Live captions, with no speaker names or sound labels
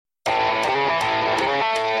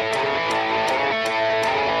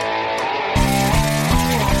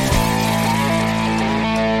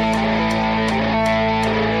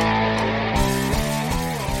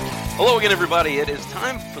Hello again, everybody. It is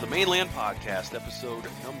time for the Mainland Podcast, episode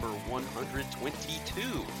number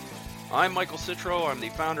 122. I'm Michael Citro. I'm the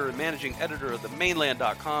founder and managing editor of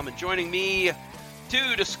themainland.com, and joining me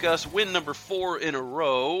to discuss win number 4 in a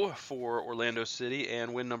row for Orlando City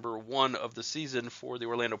and win number 1 of the season for the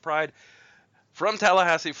Orlando Pride, from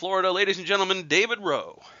Tallahassee, Florida, ladies and gentlemen, David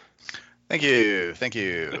Rowe. Thank you.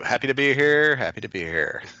 Happy to be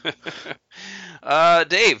here.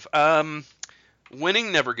 Dave,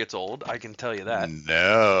 winning never gets old, I can tell you that.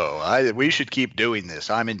 No, we should keep doing this.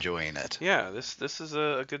 I'm enjoying it. Yeah, this is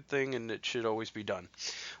a good thing, and it should always be done.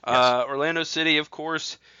 Yes. Orlando City, of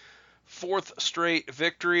course, 4th straight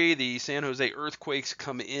victory. The San Jose Earthquakes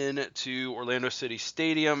come in to Orlando City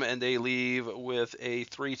Stadium, and they leave with a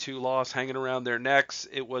 3-2 loss hanging around their necks.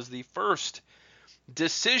 It was the first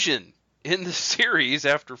decision in the series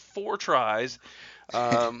after 4 tries.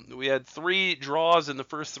 We had 3 draws in the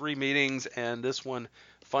first 3 meetings, and this one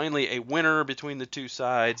finally a winner between the two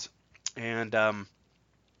sides. And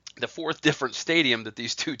the 4th different stadium that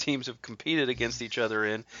these two teams have competed against each other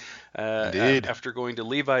in. After going to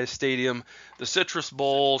Levi's Stadium, the Citrus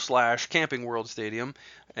Bowl / Camping World Stadium,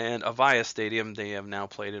 and Avaya Stadium, they have now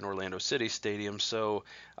played in Orlando City Stadium. So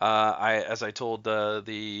as I told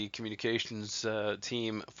the communications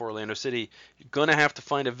team for Orlando City, you're going to have to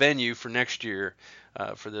find a venue for next year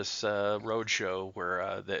for this road show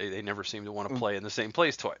where they never seem to want to play in the same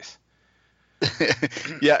place twice.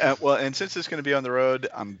 Yeah, well, and since it's going to be on the road,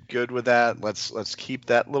 I'm good with that. Let's keep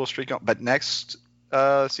that little streak going. But next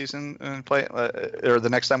season and or the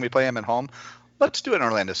next time we play them at home, let's do it in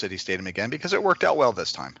Orlando City Stadium again because it worked out well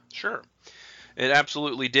this time. Sure, it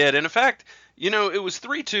absolutely did. And in fact, it was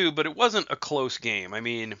 3-2, but it wasn't a close game. I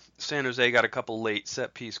mean, San Jose got a couple late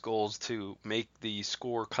set-piece goals to make the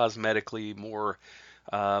score cosmetically more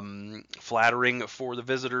flattering for the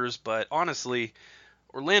visitors, but honestly,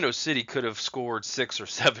 Orlando City could have scored 6 or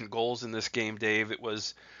 7 goals in this game, Dave. It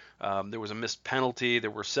was there was a missed penalty.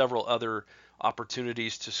 There were several other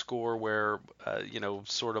opportunities to score where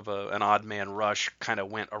sort of an odd man rush kind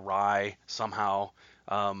of went awry somehow.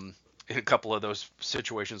 In a couple of those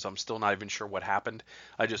situations, I'm still not even sure what happened.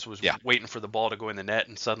 I just was waiting for the ball to go in the net,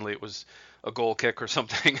 and suddenly it was a goal kick or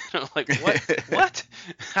something. I'm like, what? What?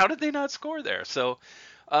 How did they not score there? So,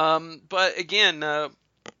 but again,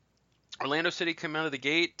 Orlando City came out of the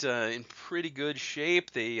gate in pretty good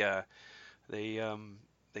shape. They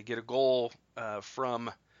get a goal from,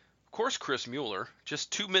 of course, Chris Mueller,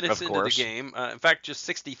 just 2 minutes into the game. In fact, just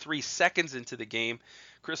 63 seconds into the game,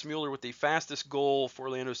 Chris Mueller with the fastest goal for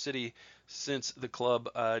Orlando City since the club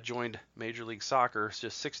joined Major League Soccer. It's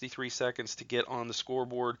just 63 seconds to get on the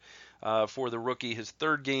scoreboard for the rookie. His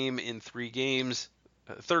third goal in 3 games,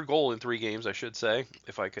 I should say,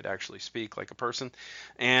 if I could actually speak like a person.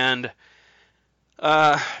 And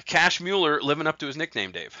Cash Mueller living up to his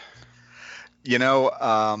nickname, Dave.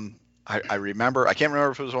 I remember, I can't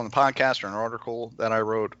remember if it was on the podcast or an article that I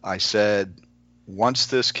wrote. I said, once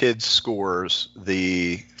this kid scores,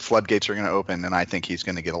 the floodgates are going to open, and I think he's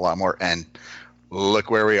going to get a lot more. And look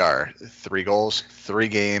where we are. 3 goals, 3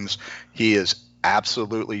 games. He is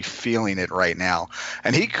absolutely feeling it right now.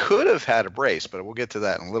 And he could have had a brace, but we'll get to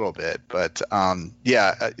that in a little bit. But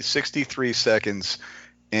 63 seconds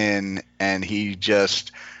in, and he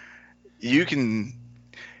does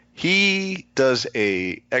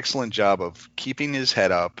a excellent job of keeping his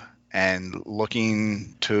head up and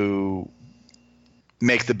looking to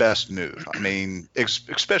make the best move. I mean,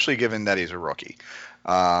 especially given that he's a rookie.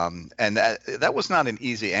 And that was not an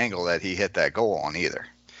easy angle that he hit that goal on either.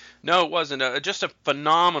 No, it wasn't. Just a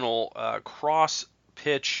phenomenal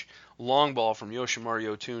cross-pitch long ball from Yoshimar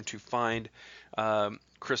Yotun to find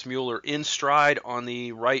Chris Mueller in stride on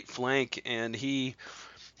the right flank, and he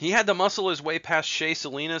had to muscle his way past Shea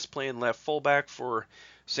Salinas playing left fullback for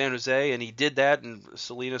San Jose, and he did that, and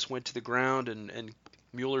Salinas went to the ground, and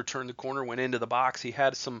Mueller turned the corner, went into the box. He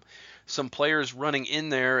had some players running in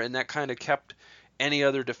there, and that kind of kept any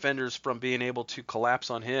other defenders from being able to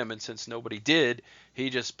collapse on him, and since nobody did,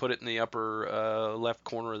 he just put it in the upper left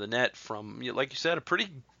corner of the net from, like you said, a pretty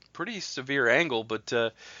severe angle, but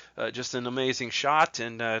just an amazing shot,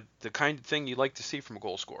 and the kind of thing you like to see from a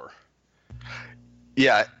goal scorer.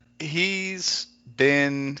 Yeah, he's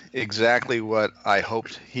been exactly what I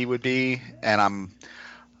hoped he would be, and I'm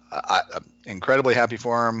incredibly happy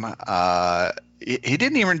for him. He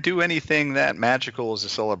didn't even do anything that magical as a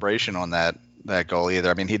celebration on that goal either.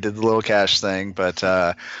 I mean, he did the little cash thing, but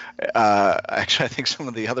actually I think some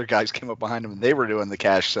of the other guys came up behind him and they were doing the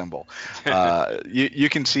cash symbol. You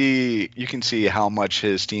can see how much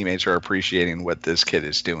his teammates are appreciating what this kid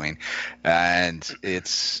is doing, and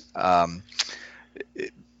it's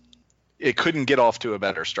it couldn't get off to a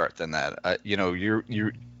better start than that.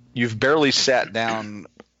 You've barely sat down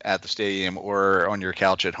at the stadium or on your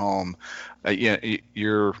couch at home.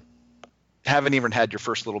 You're haven't even had your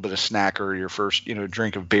first little bit of snack or your first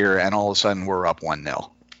drink of beer, and all of a sudden we're up 1-0.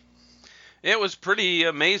 It was pretty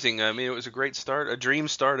amazing. I mean, it was a great start, a dream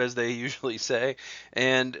start, as they usually say.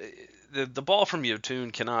 And the ball from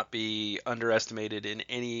Yotun cannot be underestimated in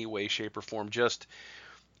any way, shape, or form. Just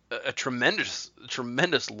a tremendous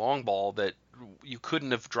long ball that you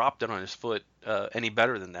couldn't have dropped it on his foot any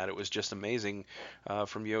better than that. It was just amazing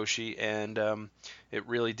from Yoshi, and it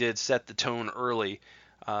really did set the tone early.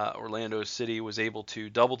 Orlando City was able to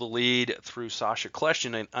double the lead through Sasha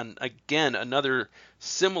Kleshin, and again another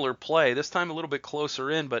similar play. This time a little bit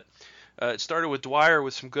closer in, but it started with Dwyer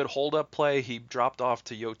with some good hold-up play. He dropped off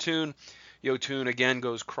to Yotun. Yotun again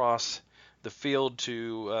goes across the field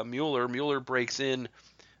to Mueller. Mueller breaks in.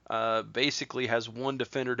 Basically has one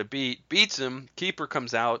defender to beats him. Keeper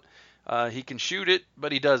comes out. He can shoot it,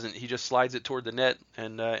 but he doesn't. He just slides it toward the net,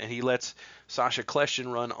 and he lets Sasha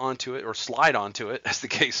Kleshin run onto it, or slide onto it, as the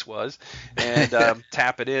case was, and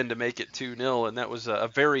tap it in to make it 2-0. And that was a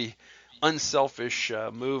very unselfish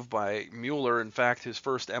move by Mueller. In fact, his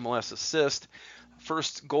first MLS assist,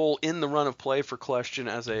 first goal in the run of play for Kleshin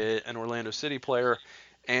as an Orlando City player.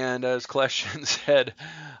 And as Kleshin said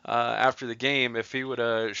after the game, if he would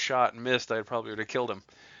have shot and missed, I probably would have killed him.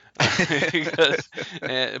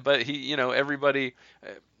 But he, everybody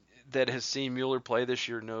that has seen Mueller play this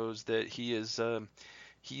year knows that he's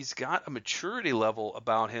got a maturity level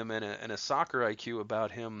about him and a soccer IQ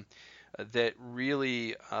about him that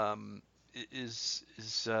really is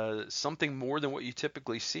something more than what you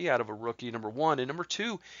typically see out of a rookie, number one. And number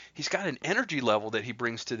two, he's got an energy level that he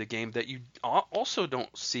brings to the game that you also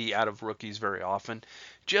don't see out of rookies very often.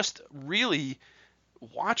 Just really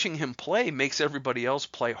watching him play makes everybody else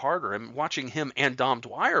play harder. And watching him and Dom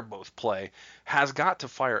Dwyer both play has got to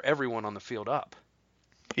fire everyone on the field up.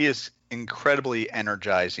 He is incredibly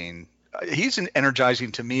energizing. He's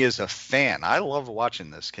energizing to me as a fan. I love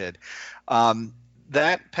watching this kid.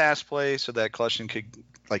 That pass play so that Kleshin could,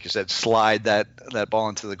 like you said, slide that ball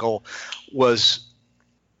into the goal was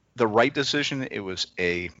the right decision. It was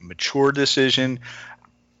a mature decision.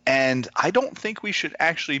 And I don't think we should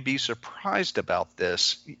actually be surprised about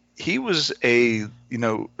this. He was a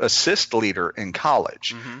assist leader in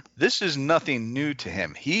college. Mm-hmm. This is nothing new to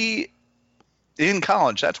him. In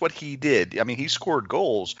college, that's what he did. I mean, he scored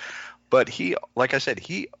goals, but like I said,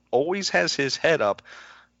 he always has his head up,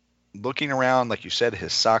 looking around. Like you said,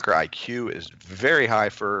 his soccer IQ is very high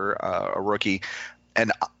for a rookie.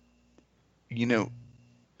 And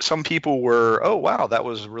some people were, oh, wow, that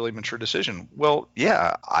was a really mature decision. Well,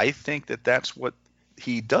 yeah, I think that's what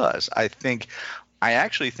he does. I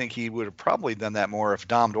actually think he would have probably done that more if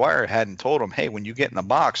Dom Dwyer hadn't told him, hey, when you get in the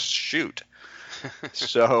box, shoot.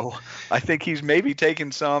 So I think he's maybe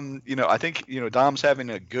taken some, I think, Dom's having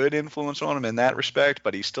a good influence on him in that respect,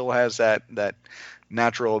 but he still has that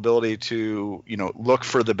natural ability to, look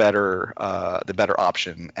for the better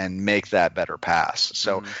option and make that better pass.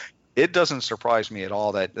 So it doesn't surprise me at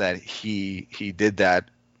all that he did that.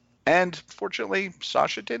 And fortunately,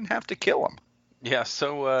 Sasha didn't have to kill him. Yeah.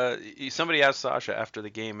 So somebody asked Sasha after the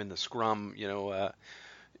game in the scrum,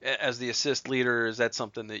 as the assist leader, is that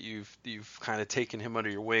something that you've kind of taken him under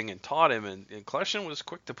your wing and taught him? And Kleshin was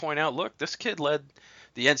quick to point out, look, this kid led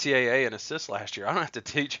the NCAA in assists last year. I don't have to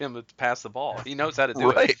teach him to pass the ball. He knows how to do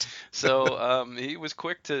it. So he was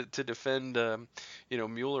quick to defend,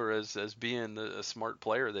 Mueller as being a smart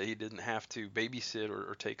player that he didn't have to babysit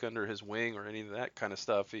or take under his wing or any of that kind of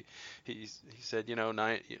stuff. He said,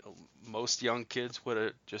 most young kids would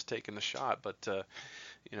have just taken the shot, but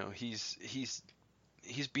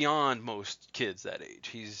he's beyond most kids that age.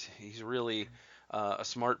 He's really a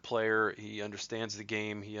smart player. He understands the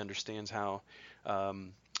game. He understands how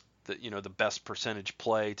the best percentage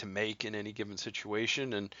play to make in any given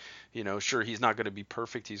situation. And sure, he's not going to be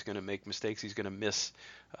perfect. He's going to make mistakes. He's going to miss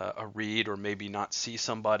a read or maybe not see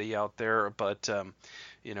somebody out there. But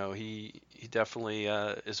he definitely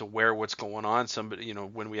is aware what's going on. Somebody,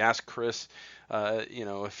 when we asked Chris,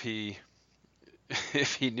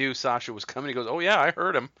 if he knew Sasha was coming, he goes, oh yeah, I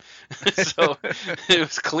heard him. So it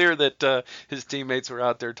was clear that his teammates were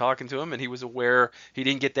out there talking to him, and he was aware. He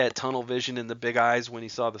didn't get that tunnel vision in the big eyes when he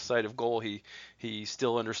saw the sight of goal. He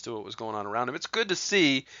still understood what was going on around him. It's good to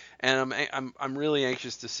see, and I'm really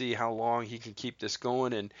anxious to see how long he can keep this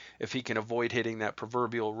going, and if he can avoid hitting that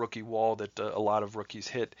proverbial rookie wall that a lot of rookies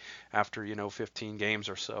hit after 15 games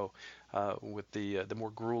or so. With the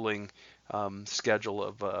more grueling schedule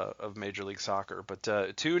of Major League Soccer. But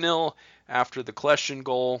 2-0 after the Kleshin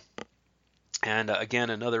goal. And again,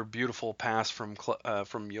 another beautiful pass from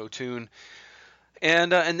Yotun.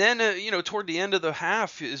 And then toward the end of the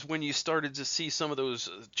half is when you started to see some of those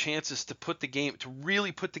chances to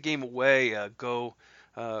really put the game away go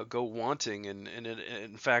wanting, and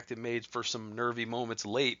in fact it made for some nervy moments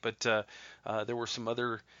late, but there were some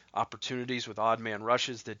other opportunities with odd man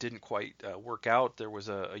rushes that didn't quite work out. There was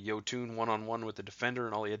a Yotun one-on-one with the defender,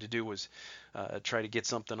 and all he had to do was try to get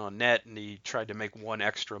something on net, and he tried to make one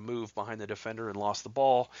extra move behind the defender and lost the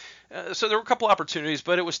ball. So there were a couple opportunities,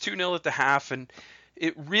 but it was 2-0 at the half, and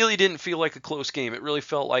it really didn't feel like a close game. It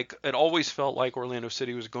always felt like Orlando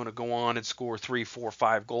City was going to go on and score 3, 4,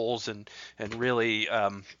 5 goals and really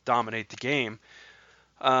dominate the game.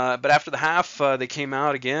 But after the half, they came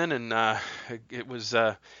out again, and it was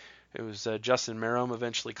Justin Merrim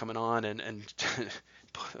eventually coming on and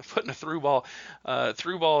putting a through ball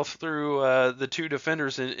through the two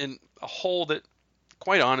defenders in a hole that,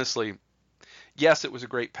 quite honestly, yes, it was a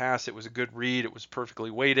great pass. It was a good read. It was perfectly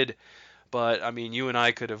weighted. But I mean, you and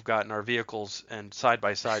I could have gotten our vehicles and side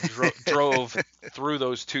by side drove through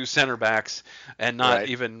those two center backs and not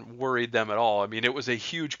even worried them at all. I mean, it was a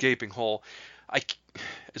huge gaping hole.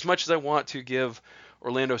 As much as I want to give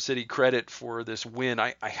Orlando City credit for this win,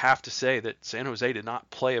 I have to say that San Jose did not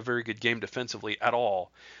play a very good game defensively at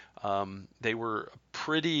all. They were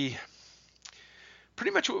pretty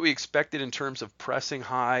much what we expected in terms of pressing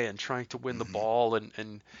high and trying to win the ball,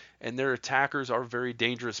 and their attackers are very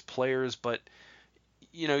dangerous players, but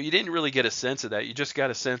you didn't really get a sense of that. You just got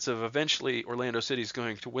a sense of eventually Orlando City is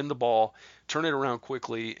going to win the ball, turn it around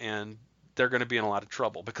quickly, and they're going to be in a lot of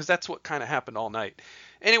trouble, because that's what kind of happened all night.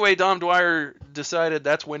 Anyway, Dom Dwyer decided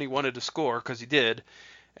that's when he wanted to score, because he did,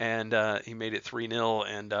 and he made it 3-0,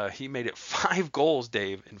 and he made it 5 goals,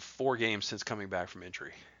 Dave, in 4 games since coming back from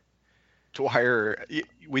injury. Dwyer,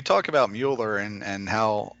 we talk about Mueller and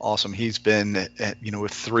how awesome he's been,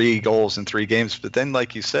 with 3 goals in 3 games. But then,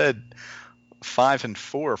 like you said, 5 and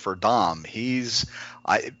 4 for Dom.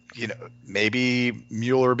 Maybe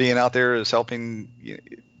Mueller being out there is helping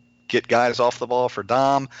get guys off the ball for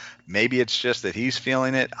Dom. Maybe it's just that he's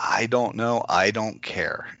feeling it. I don't know. I don't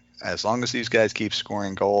care. As long as these guys keep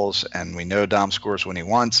scoring goals, and we know Dom scores when he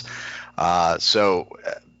wants. So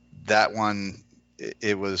that one.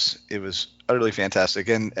 It was utterly fantastic,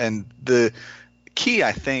 and the key,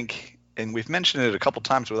 I think, and we've mentioned it a couple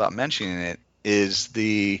times without mentioning it, is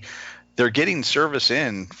they're getting service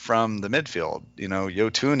in from the midfield.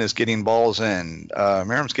 Yotun is getting balls in,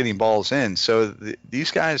 Merrim's getting balls in. So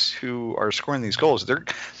these guys who are scoring these goals,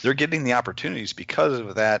 they're getting the opportunities because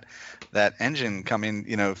of that engine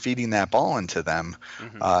coming, feeding that ball into them,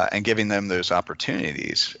 and giving them those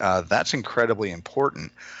opportunities. That's incredibly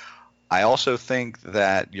important. I also think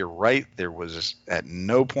that you're right. There was at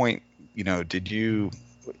no point,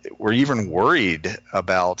 were you even worried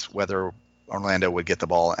about whether Orlando would get the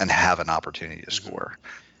ball and have an opportunity to score?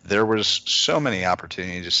 There was so many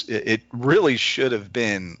opportunities. It really should have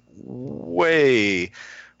been way,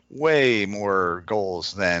 way more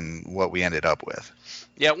goals than what we ended up with.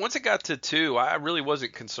 Yeah, once it got to 2, I really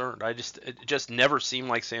wasn't concerned. It just never seemed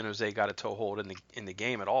like San Jose got a toehold in the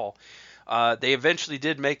game at all. They eventually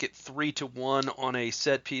did make it 3-1 on a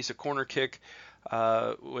set piece. A corner kick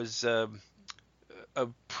was a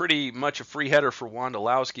pretty much a free header for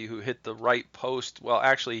Wondolowski, who hit the right post. Well,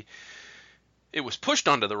 actually, it was pushed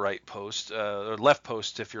onto the right post, or left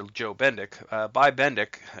post if you're Joe Bendick, by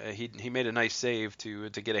Bendick. He made a nice save to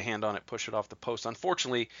get a hand on it, push it off the post.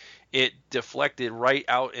 Unfortunately, it deflected right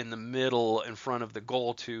out in the middle in front of the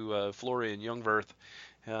goal to Florian Ljungwirth,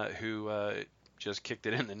 who just kicked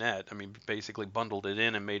it in the net. I mean, basically bundled it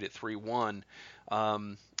in and made it 3-1.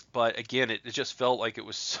 But again, it just felt like it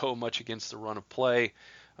was so much against the run of play,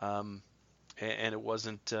 and it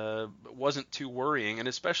wasn't too worrying, and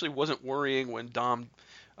especially wasn't worrying when Dom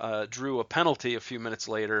drew a penalty a few minutes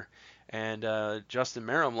later, and Justin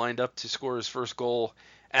Merrim lined up to score his first goal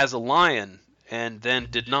as a Lion, and then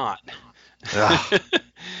did not.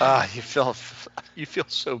 You feel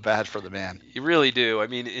so bad for the man. You really do. I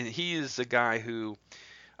mean, he is a guy who,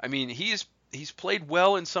 I mean, he's played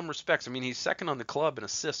well in some respects. I mean, he's second on the club in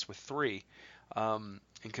assists with 3, and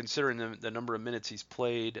considering the number of minutes he's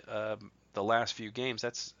played the last few games,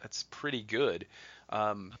 that's pretty good.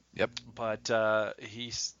 Yep. But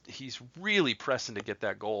he's really pressing to get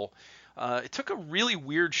that goal. It took a really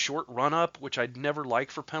weird short run up, which I'd never like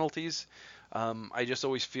for penalties. I just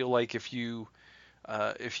always feel like if you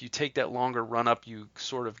take that longer run up, you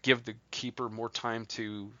sort of give the keeper more time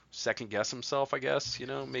to second guess himself, I guess,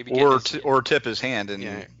 maybe or tip his hand and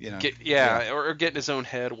or get in his own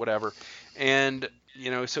head, whatever. And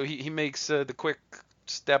so he makes the quick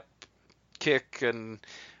step kick, and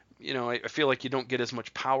I feel like you don't get as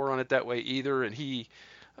much power on it that way either. And he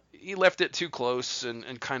left it too close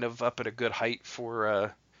and kind of up at a good height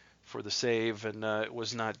for the save, and it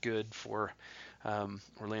was not good for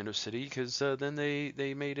Orlando City, because then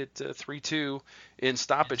they made it 3-2 in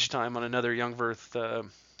stoppage time on another Youngverth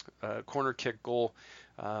corner kick goal.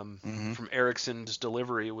 From Ericsson's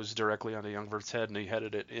delivery. It was directly onto Youngverth's head, and he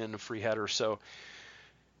headed it in, a free header. So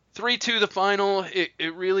 3-2 the final.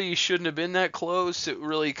 It really shouldn't have been that close. It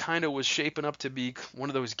really kind of was shaping up to be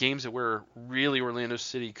one of those games where really Orlando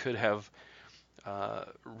City could have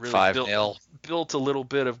really 5-0. built a little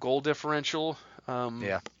bit of goal differential.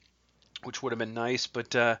 Yeah. Which would have been nice,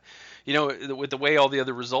 but with the way all the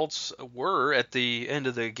other results were at the end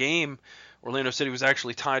of the game, Orlando City was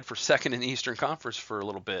actually tied for second in the Eastern Conference for a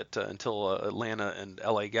little bit until Atlanta and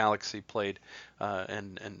LA Galaxy played,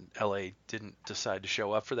 and LA didn't decide to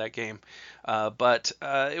show up for that game. But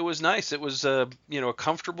it was nice. It was a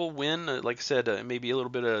comfortable win. Like I said, maybe a little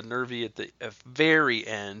bit of nervy at the very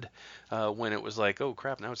end when it was like, oh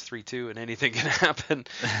crap, now it's 3-2 and anything can happen.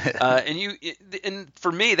 And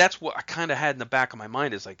for me, that's what I kind of had in the back of my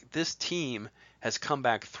mind, is like, this team has come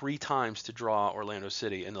back 3 times to draw Orlando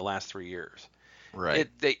City in the last 3 years. Right.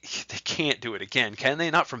 They can't do it again, can they?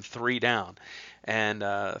 Not from 3 down. And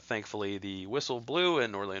thankfully the whistle blew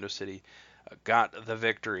and Orlando City got the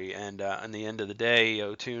victory. And in the end of the day,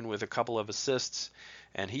 O'Toole with a couple of assists,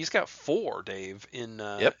 and he's got 4, Dave, in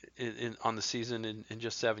on the season in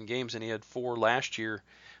just 7 games, and he had 4 last year.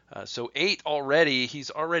 So 8 already. He's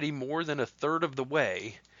already more than a third of the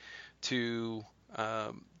way to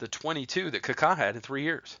the 22 that Kaká had in 3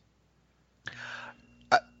 years.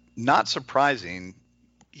 Not surprising.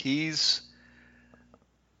 You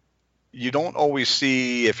don't always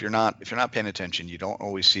see, if you're not paying attention, you don't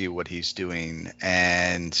always see what he's doing.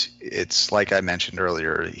 And it's like I mentioned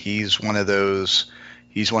earlier, he's one of those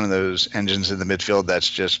engines in the midfield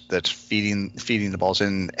that's feeding the balls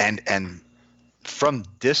in and from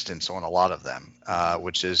distance on a lot of them,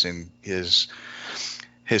 which is in his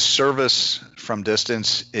service from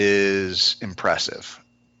distance is impressive,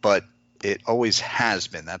 but it always has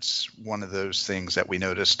been. That's one of those things that we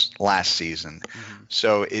noticed last season. Mm-hmm.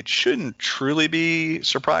 So it shouldn't truly be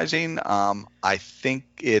surprising. I think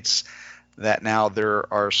it's that now there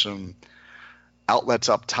are some outlets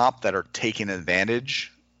up top that are taking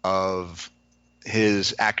advantage of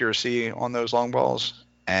his accuracy on those long balls.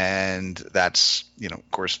 And that's,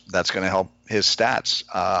 of course, that's going to help his stats.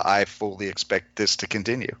 I fully expect this to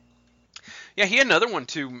continue. Yeah, he had another one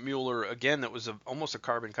too, Mueller, again, that was almost a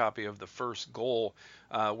carbon copy of the first goal,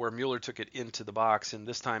 where Mueller took it into the box, and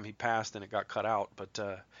this time he passed and it got cut out. But,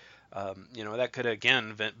 that could have,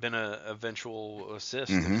 again, been an eventual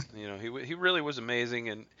assist. Mm-hmm. He really was amazing,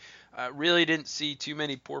 and really didn't see too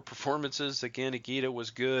many poor performances. Again, Aguita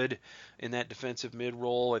was good in that defensive mid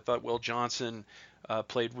role. I thought Will Johnson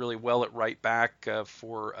played really well at right back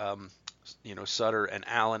for Sutter and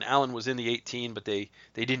Allen. Allen was in the 18, but they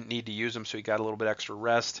didn't need to use him, so he got a little bit extra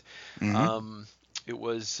rest. Mm-hmm. It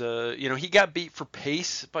was, he got beat for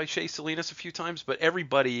pace by Shea Salinas a few times, but every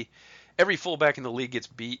fullback in the league gets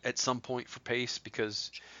beat at some point for pace,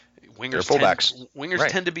 because wingers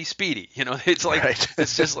tend to be speedy. It's like, right.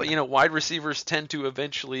 It's just like, wide receivers tend to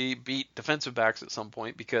eventually beat defensive backs at some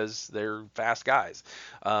point because they're fast guys.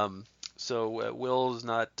 So Will is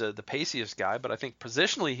not the paciest guy, but I think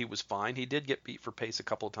positionally he was fine. He did get beat for pace a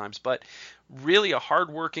couple of times, but really a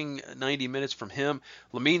hard-working 90 minutes from him.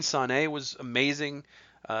 Lamine Sané was amazing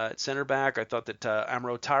at center back. I thought that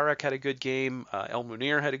Amro Tarek had a good game. El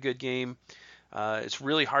Munir had a good game. It's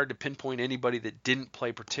really hard to pinpoint anybody that didn't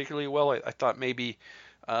play particularly well. I thought maybe,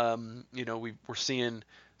 we were seeing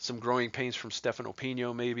some growing pains from Stefano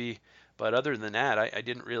Pino maybe. But other than that, I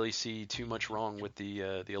didn't really see too much wrong with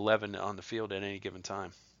the 11 on the field at any given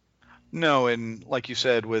time. No, and like you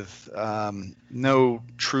said, with no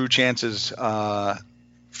true chances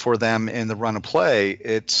for them in the run of play,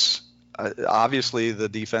 it's obviously the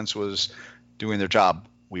defense was doing their job.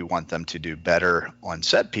 We want them to do better on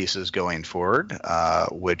set pieces going forward,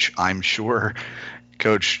 which I'm sure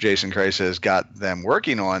Coach Jason Kreis has got them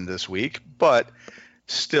working on this week. But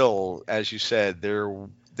still, as you said,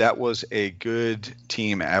 that was a good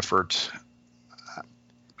team effort.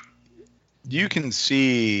 You can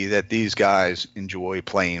see that these guys enjoy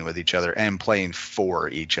playing with each other and playing for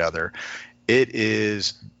each other. It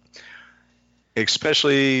is,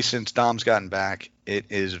 especially since Dom's gotten back, it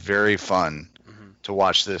is very fun to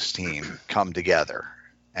watch this team come together.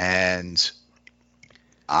 And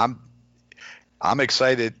I'm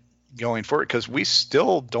excited going forward because we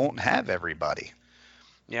still don't have everybody.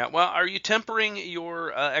 Yeah, well, are you tempering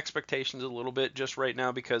your expectations a little bit just right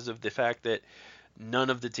now because of the fact that none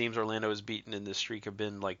of the teams Orlando has beaten in this streak have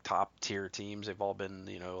been like top tier teams? They've all been,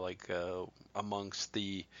 like amongst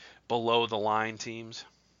the below the line teams.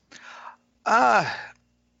 Uh,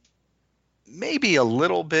 Maybe a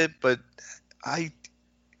little bit, but I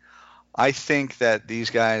I think that these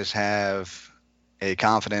guys have a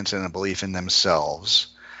confidence and a belief in themselves.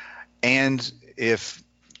 And if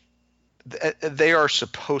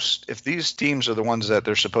these teams are the ones that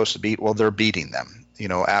they're supposed to beat, well, they're beating them.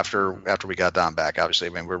 After we got Don back, obviously,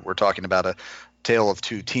 I mean, we're talking about a tale of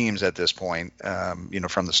two teams at this point,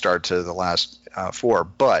 from the start to the last four.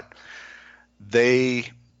 But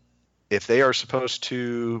they, if they are supposed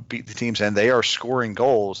to beat the teams and they are scoring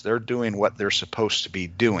goals, they're doing what they're supposed to be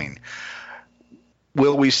doing.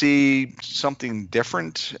 Will we see something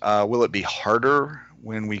different? Will it be harder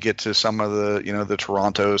when we get to some of the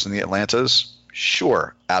Torontos and the Atlantas?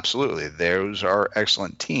 Sure, absolutely. Those are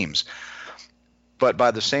excellent teams. But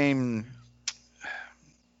by the same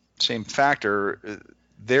factor,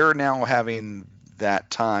 they're now having that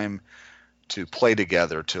time to play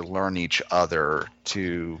together, to learn each other,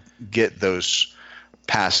 to get those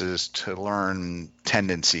passes, to learn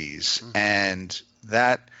tendencies, and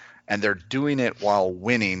they're doing it while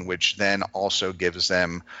winning, which then also gives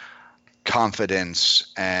them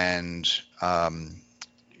confidence and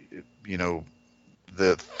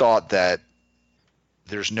the thought that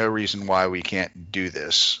there's no reason why we can't do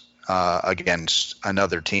this against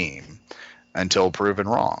another team until proven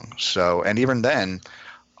wrong. So, and even then,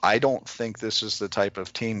 I don't think this is the type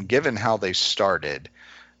of team, given how they started,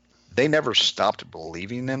 they never stopped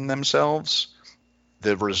believing in themselves.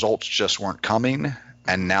 The results just weren't coming,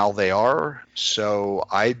 and now they are. So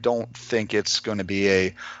I don't think it's going to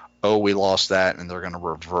be oh, we lost that, and they're going to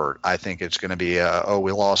revert. I think it's going to be oh,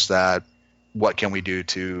 we lost that. What can we do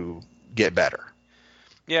to get better?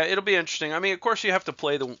 Yeah, it'll be interesting. I mean, of course, you have to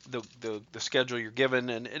play the schedule you're given,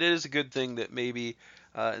 and it is a good thing that maybe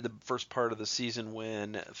the first part of the season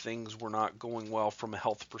when things were not going well from a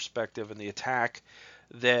health perspective and the attack,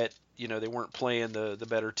 that they weren't playing the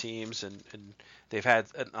better teams, and they've had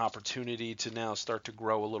an opportunity to now start to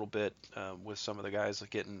grow a little bit with some of the guys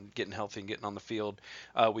like getting healthy and getting on the field.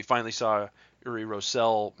 We finally saw Uri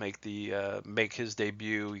Rosell make his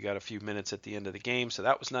debut. He got a few minutes at the end of the game, so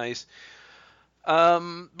that was nice.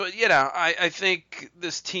 But I think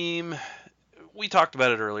this team. We talked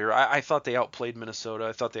about it earlier. I thought they outplayed Minnesota.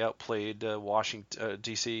 I thought they outplayed Washington,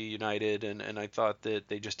 D.C. United, and I thought that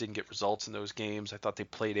they just didn't get results in those games. I thought they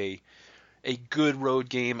played a good road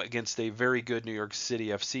game against a very good New York City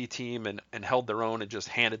FC team and held their own and just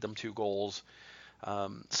handed them 2 goals.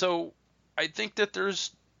 So I think that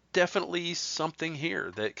there's definitely something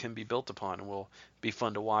here that can be built upon, and will be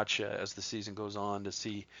fun to watch as the season goes on to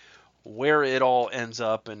see where it all ends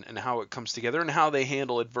up and how it comes together and how they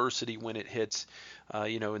handle adversity when it hits,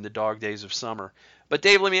 in the dog days of summer. But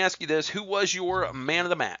Dave, let me ask you this: who was your man of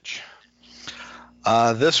the match?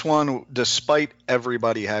 This one, despite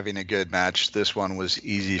everybody having a good match, this one was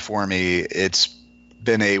easy for me. It's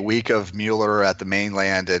been a week of Mueller at the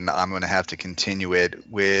mainland, and I'm going to have to continue it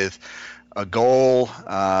with a goal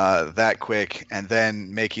that quick, and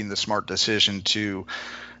then making the smart decision to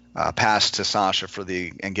pass to Sasha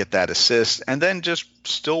and get that assist, and then just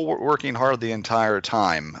still working hard the entire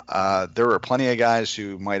time. There were plenty of guys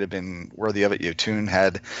who might have been worthy of it. Yotun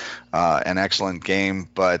had an excellent game,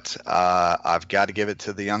 but I've got to give it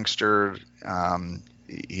to the youngster.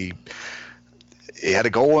 He had a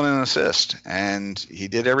goal and an assist, and he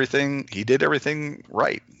did everything. He did everything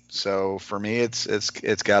right. So for me,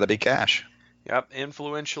 it's got to be Cash. Yep,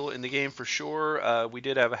 influential in the game for sure. We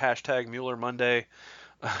did have a hashtag Mueller Monday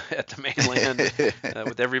at the mainland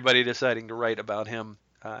with everybody deciding to write about him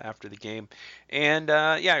after the game. And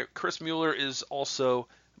Chris Mueller is also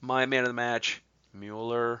my man of the match.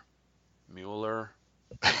 Mueller. We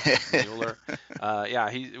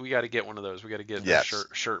got to get one of those. We got to get Yes. a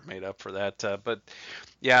shirt made up for that. But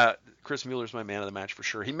Chris Mueller's my man of the match for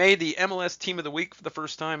sure. He made the MLS Team of the Week for the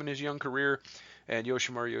first time in his young career, and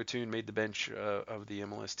Yoshimar Yotun made the bench of the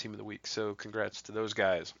MLS Team of the Week. So congrats to those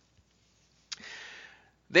guys.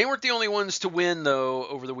 They weren't the only ones to win, though,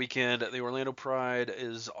 over the weekend. The Orlando Pride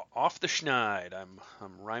is off the schneid. I'm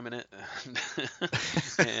rhyming it,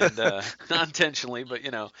 and not intentionally, but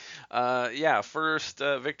first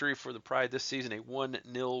victory for the Pride this season, a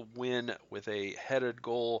 1-0 win with a headed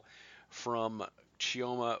goal from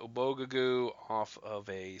Chioma Ubogagu off of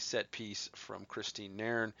a set piece from Christine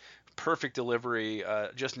Nairn. Perfect delivery,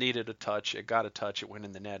 just needed a touch. It got a touch. It went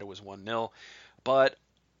in the net. It was 1-0. But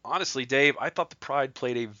honestly, Dave, I thought the Pride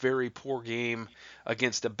played a very poor game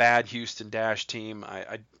against a bad Houston Dash team.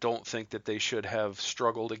 I don't think that they should have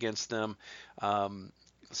struggled against them.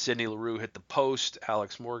 Sidney LaRue hit the post.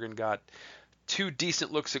 Alex Morgan got two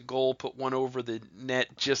decent looks at goal, put one over the net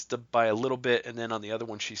by a little bit, and then on the other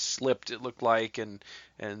one she slipped, it looked like, and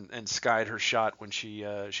skied her shot when she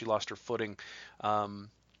lost her footing.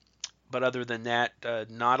 But other than that,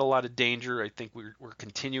 not a lot of danger. I think we're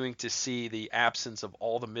continuing to see the absence of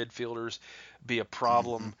all the midfielders be a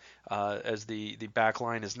problem, as the back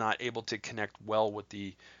line is not able to connect well with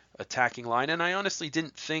the attacking line. And I honestly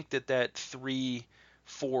didn't think that 3-4-3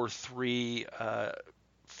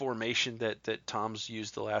 formation that Tom's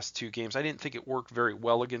used the last two games, I didn't think it worked very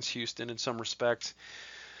well against Houston in some respects.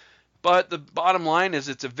 But the bottom line is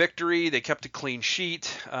it's a victory. They kept a clean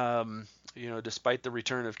sheet, despite the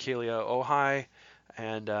return of Kealia Ohai.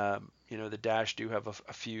 And, the Dash do have a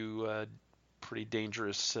few pretty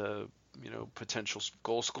dangerous, potential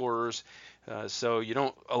goal scorers. So you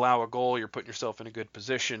don't allow a goal, you're putting yourself in a good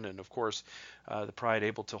position. And, of course, the Pride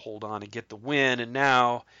able to hold on and get the win. And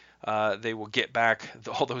now they will get back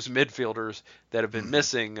all those midfielders that have been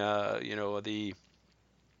missing.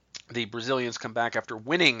 The Brazilians come back after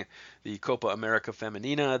winning the Copa America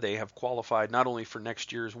Feminina. They have qualified not only for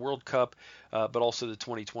next year's World Cup, but also the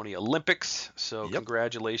 2020 Olympics. So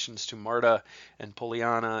congratulations to Marta and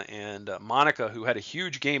Poliana and Monica, who had a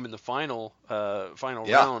huge game in the final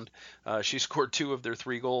round. She scored 2 of their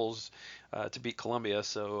 3 goals to beat Colombia.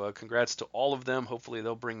 So congrats to all of them. Hopefully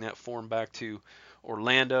they'll bring that form back to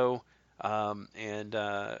Orlando. And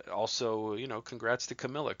also, congrats to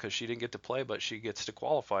Camilla, because she didn't get to play, but she gets to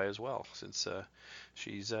qualify as well, since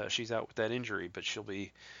she's out with that injury. But she'll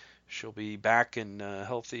be back and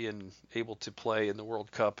healthy and able to play in the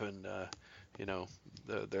World Cup and the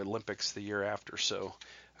Olympics the year after. So,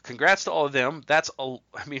 congrats to all of them.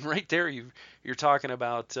 Right there, you're talking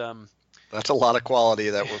about. That's a lot of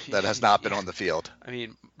quality that has not been on the field.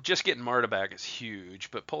 Just getting Marta back is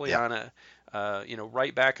huge, but Poliana.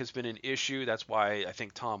 Right back has been an issue. That's why I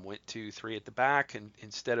think Tom went 2-3 at the back, and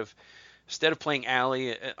instead of playing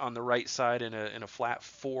Allie on the right side in a flat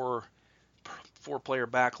four-player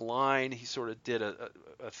back line, he sort of did a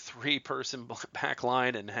 3-person back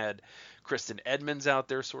line and had Kristen Edmonds out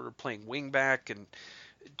there sort of playing wing back, and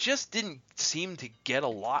just didn't seem to get a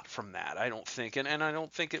lot from that, I don't think. And I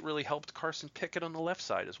don't think it really helped Carson Pickett on the left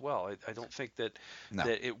side as well. I don't think that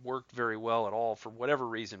it worked very well at all for whatever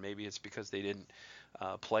reason. Maybe it's because they didn't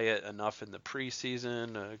play it enough in the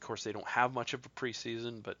preseason. Of course, they don't have much of a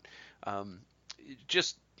preseason, but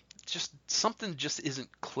just something just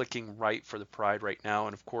isn't clicking right for the Pride right now.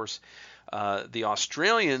 And, of course, the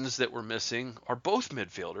Australians that were missing are both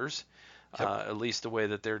midfielders. At least the way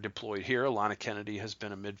that they're deployed here. Alana Kennedy has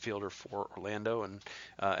been a midfielder for Orlando, and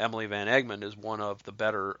Emily Van Egmond is one of the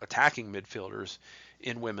better attacking midfielders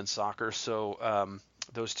in women's soccer. So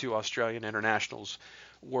those 2 Australian internationals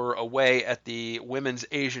were away at the Women's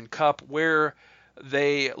Asian Cup, where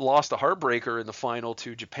they lost a heartbreaker in the final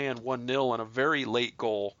to Japan 1-0 on a very late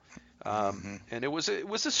goal. And it was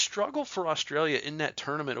a struggle for Australia in that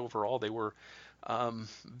tournament overall. They were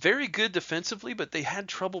very good defensively, but they had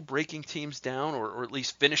trouble breaking teams down, or at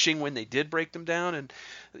least finishing when they did break them down. And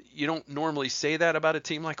you don't normally say that about a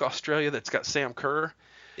team like Australia that's got Sam Kerr.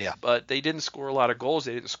 Yeah. But they didn't score a lot of goals.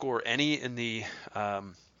 They didn't score any in the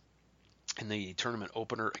tournament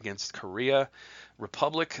opener against Korea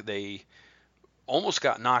Republic. They almost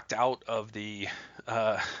got knocked out of they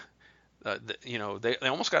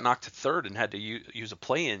almost got knocked to third and had to use a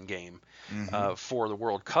play-in game for the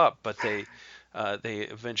World Cup, but they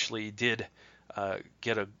eventually did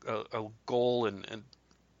get a goal and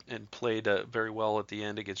played very well at the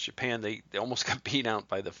end against Japan. They almost got beat out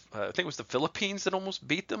by I think it was the Philippines that almost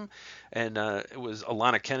beat them, and it was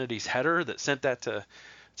Alana Kennedy's header that sent that to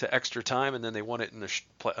extra time, and then they won it in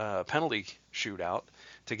the penalty shootout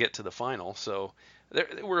to get to the final. So there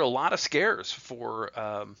were a lot of scares for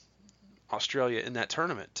Australia in that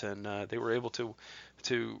tournament, and they were able to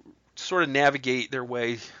sort of navigate their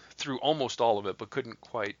way through almost all of it, but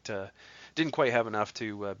didn't quite have enough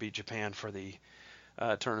to beat Japan for the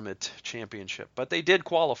tournament championship. But they did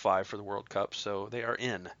qualify for the World Cup, so they are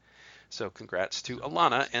in. So congrats to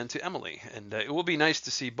Alana and to Emily, and it will be nice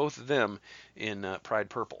to see both of them in Pride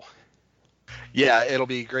Purple. Yeah, it'll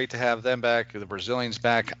be great to have them back, the Brazilians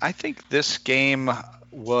back. I think this game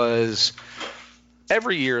was...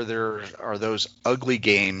 Every year there are those ugly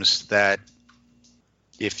games that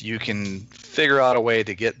if you can figure out a way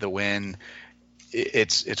to get the win,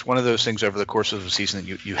 it's one of those things over the course of the season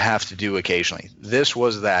that you have to do occasionally. This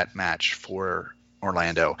was that match for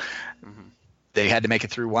Orlando. they had to make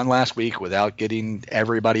it through one last week without getting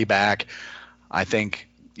everybody back. I think,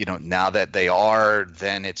 now that they are,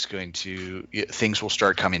 then it's going to, things will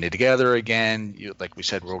start coming together again. Like we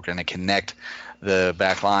said, we're going to connect the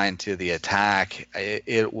back line to the attack.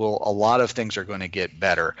 It will, a lot of things are going to get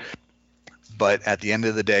better. But at the end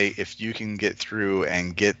of the day, if you can get through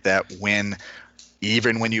and get that win,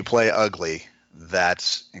 even when you play ugly,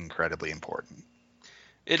 that's incredibly important.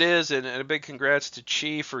 It is, and a big congrats to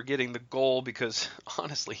Chi for getting the goal because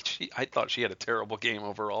honestly, I thought she had a terrible game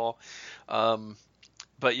overall.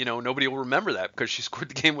 But nobody will remember that because she scored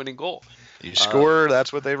the game-winning goal. You score,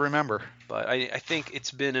 that's what they remember. But I think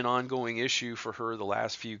it's been an ongoing issue for her the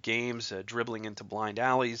last few games, dribbling into blind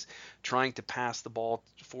alleys, trying to pass the ball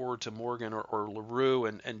forward to Morgan or LaRue,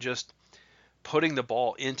 and just putting the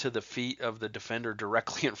ball into the feet of the defender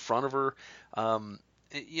directly in front of her.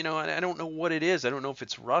 I don't know what it is. I don't know if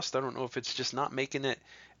it's rust. I don't know if it's just not making it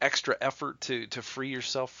extra effort to free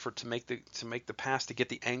yourself to make the pass, to get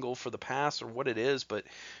the angle for the pass, or what it is. But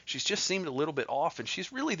she's just seemed a little bit off, and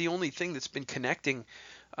she's really the only thing that's been connecting,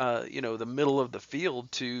 the middle of the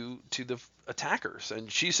field to the attackers,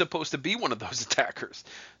 and she's supposed to be one of those attackers.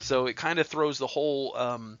 So it kind of throws the whole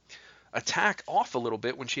attack off a little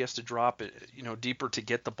bit when she has to drop it, deeper to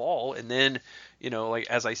get the ball. And then, like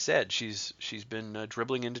as I said, she's been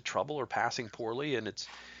dribbling into trouble or passing poorly, and it's,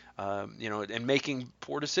 and making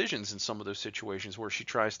poor decisions in some of those situations where she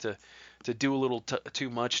tries to do a little too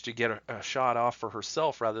much to get a shot off for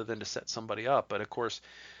herself rather than to set somebody up. But of course,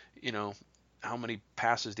 how many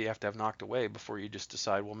passes do you have to have knocked away before you just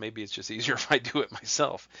decide, well, maybe it's just easier if I do it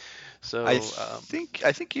myself? So I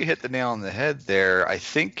think you hit the nail on the head there. I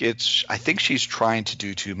think she's trying to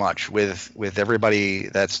do too much with everybody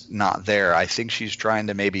that's not there. I think she's trying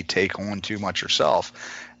to maybe take on too much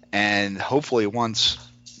herself, and hopefully once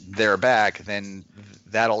they're back, then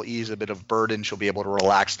that'll ease a bit of burden. She'll be able to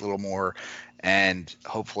relax a little more, and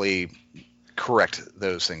hopefully correct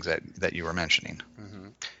those things that you were mentioning. Mm-hmm.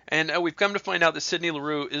 And we've come to find out that Sydney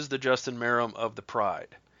LaRue is the Justin Merrim of the Pride.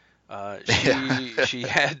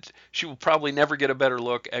 She will probably never get a better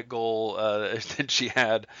look at goal than she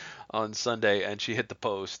had on Sunday, and she hit the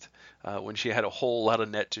post when she had a whole lot of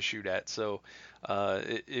net to shoot at. So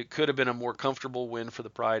it could have been a more comfortable win for the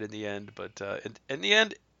Pride in the end. But in the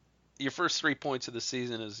end, your first 3 points of the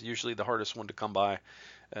season is usually the hardest one to come by,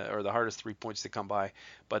 or the hardest 3 points to come by.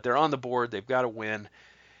 But they're on the board. They've got to win.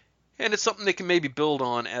 And it's something they can maybe build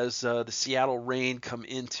on as the Seattle Reign come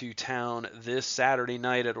into town this Saturday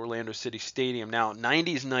night at Orlando City Stadium. Now,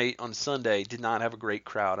 90s night on Sunday did not have a great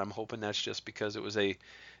crowd. I'm hoping that's just because it was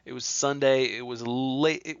Sunday. It was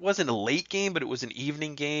late. It wasn't a late game, but it was an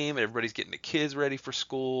evening game. Everybody's getting the kids ready for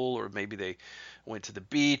school, or maybe they went to the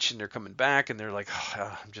beach and they're coming back and they're like,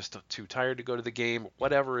 oh, I'm just too tired to go to the game.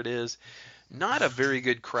 Whatever it is, not a very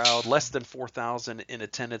good crowd. Less than 4,000 in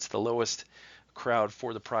attendance, the lowest crowd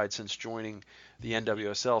for the Pride since joining the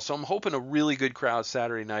NWSL. So I'm hoping a really good crowd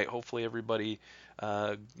Saturday night. Hopefully everybody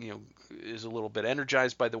is a little bit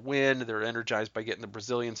energized by the win. They're energized by getting the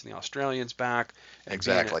Brazilians and the Australians back.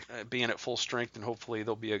 Exactly. Being at full strength, and hopefully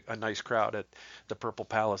there'll be a nice crowd at the Purple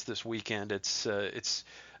Palace this weekend. This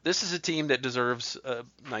is a team that deserves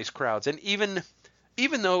nice crowds. And even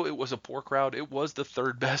though it was a poor crowd, it was the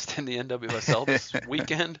third best in the NWSL this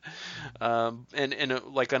weekend. And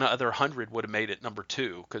like another 100 would have made it number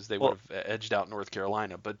 2 because they would have edged out North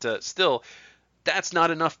Carolina. But still, that's not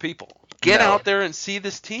enough people. Get out there and see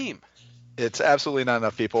this team. It's absolutely not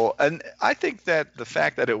enough people. And I think that the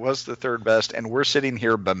fact that it was the third best, and we're sitting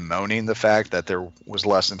here bemoaning the fact that there was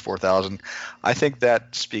less than 4,000, I think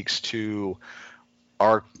that speaks to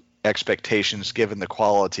our expectations given the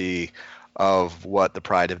quality of what the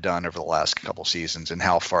Pride have done over the last couple seasons and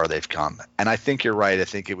how far they've come. And I think you're right. I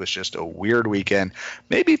think it was just a weird weekend.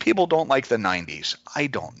 Maybe people don't like the 90s. I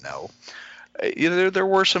don't know. There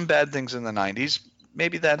were some bad things in the 90s.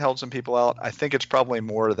 Maybe that held some people out. I think it's probably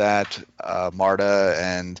more that Marta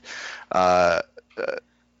and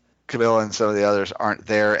Camilla and some of the others aren't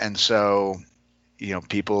there. And so,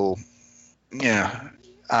 people,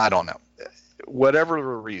 I don't know. Whatever the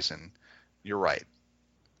reason, you're right.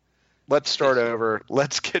 Let's start over.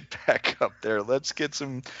 Let's get back up there. Let's get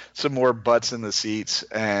some more butts in the seats.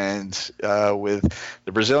 And with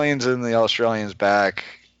the Brazilians and the Australians back,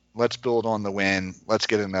 let's build on the win. Let's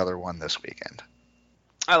get another one this weekend.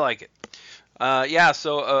 I like it.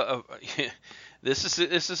 So this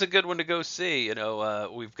is a good one to go see.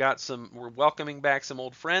 We're welcoming back some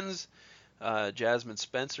old friends, Jasmine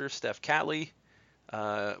Spencer, Steph Catley.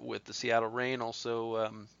 with the Seattle Reign.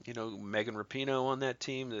 Also, Megan Rapinoe on that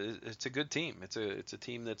team. It's a good team. It's a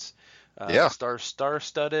team that's Yeah,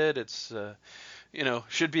 star-studded. It's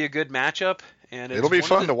should be a good matchup, and it'll it's be one of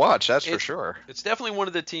fun the to watch. That's for it sure. it's definitely one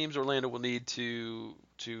of the teams Orlando will need to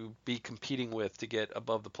be competing with to get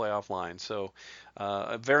above the playoff line. So,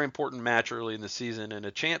 a very important match early in the season and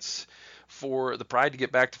a chance for the Pride to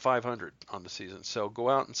get back to 500 on the season. So go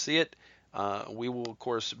out and see it. We will, of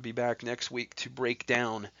course, be back next week to break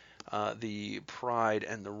down the Pride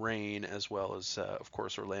and the Reign, as well as, of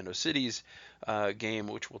course, Orlando City's game,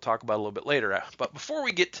 which we'll talk about a little bit later. But before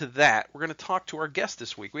we get to that, we're going to talk to our guest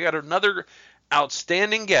this week. We got another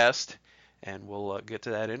outstanding guest, and we'll get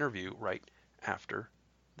to that interview right after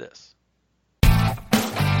this.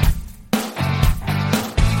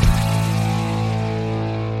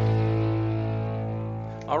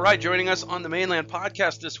 All right, joining us on the Mainland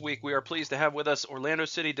Podcast this week, we are pleased to have with us Orlando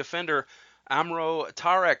City defender Amro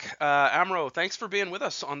Tarek. Amro, thanks for being with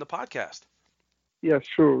us on the podcast. Yes,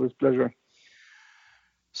 sure, with pleasure.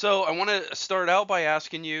 So I want to start out by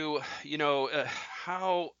asking you,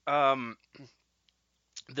 how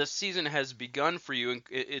this season has begun for you, and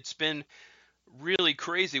it's been really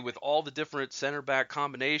crazy with all the different center back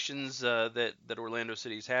combinations that Orlando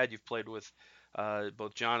City's had. You've played with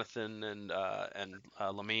both Jonathan and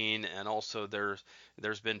Lamine, and also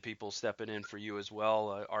there's been people stepping in for you as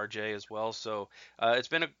well, RJ as well. So it's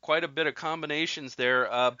been quite a bit of combinations there.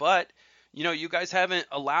 But you guys haven't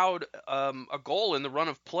allowed a goal in the run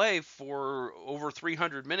of play for over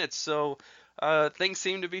 300 minutes. So things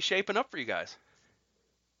seem to be shaping up for you guys.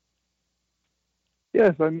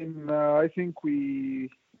 Yes, I mean, I think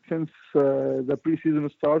since the preseason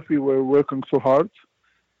start, we were working so hard,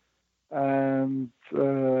 and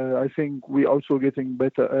I think we also getting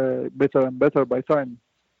better and better by time.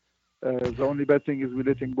 The only bad thing is we're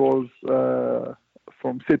letting goals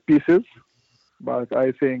from set pieces, but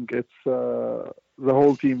I think it's the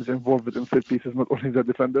whole team is involved in set pieces, not only the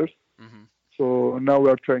defenders. Mm-hmm. So now we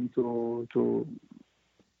are trying to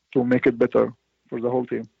make it better for the whole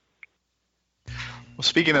team. Well,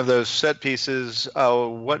 speaking of those set pieces,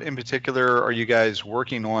 what in particular are you guys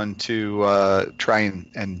working on to try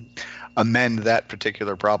and amend that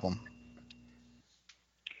particular problem?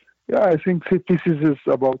 Yeah, I think set pieces is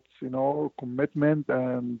about commitment,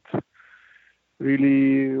 and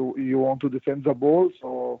really you want to defend the ball.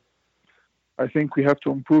 So I think we have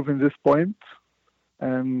to improve in this point,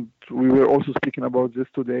 and we were also speaking about this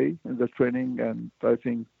today in the training, and I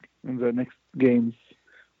think in the next games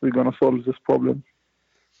we're gonna solve this problem.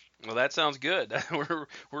 Well, that sounds good.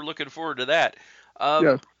 We're looking forward to that.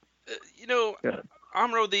 Yes. Yeah.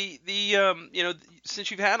 Amro,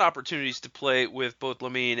 since you've had opportunities to play with both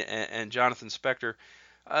Lamine and Jonathan Spector,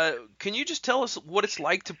 can you just tell us what it's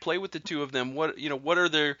like to play with the two of them? What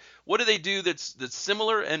do they do that's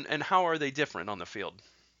similar, and how are they different on the field?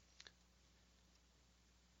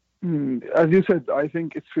 As you said, I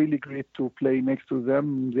think it's really great to play next to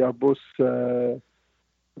them. They are both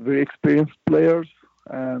very experienced players,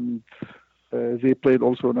 and they played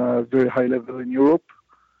also on a very high level in Europe.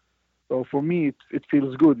 So for me, it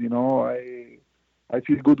feels good. I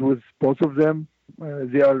feel good with both of them.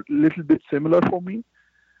 They are a little bit similar for me,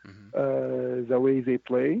 mm-hmm. The way they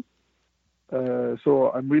play.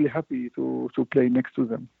 So I'm really happy to play next to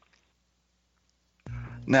them.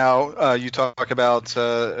 Now, you talk about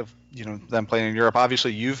them playing in Europe.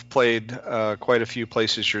 Obviously, you've played quite a few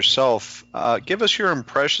places yourself. Give us your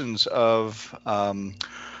impressions of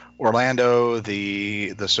Orlando,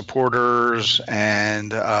 the supporters,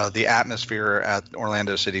 and the atmosphere at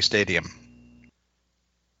Orlando City Stadium.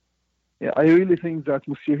 Yeah, I really think the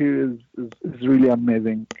atmosphere here is really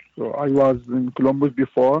amazing. So I was in Columbus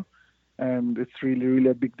before, and it's really, really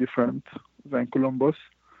a big difference than Columbus.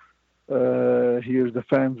 Here the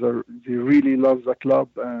fans they really love the club,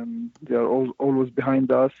 and they are always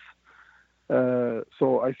behind us.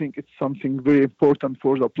 So I think it's something very important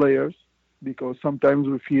for the players, because sometimes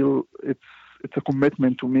we feel it's a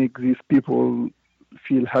commitment to make these people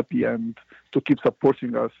feel happy and to keep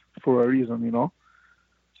supporting us for a reason,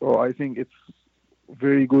 So I think it's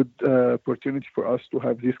very good opportunity for us to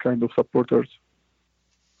have these kind of supporters.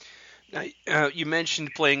 Now, you mentioned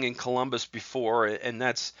playing in Columbus before, and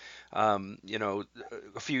that's a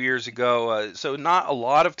few years ago. So not a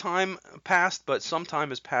lot of time passed, but some time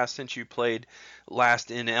has passed since you played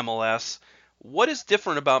last in MLS. What is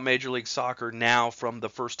different about Major League Soccer now from the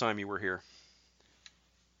first time you were here?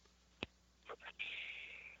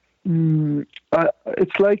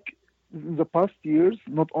 It's like in the past years,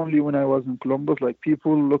 not only when I was in Columbus, like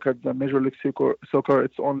people look at the Major League Soccer,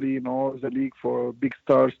 it's only, the league for big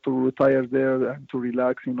stars to retire there and to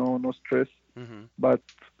relax, no stress. Mm-hmm. But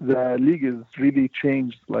the league is really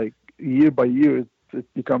changed, like year by year,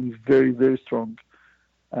 it becomes very, very strong.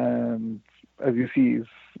 And as you see,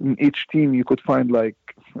 in each team you could find like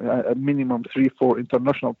a minimum 3-4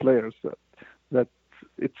 international players that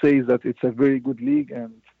it says that it's a very good league.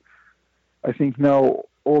 And I think now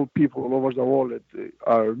all people all over the world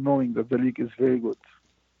are knowing that the league is very good.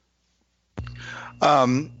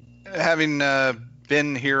 Having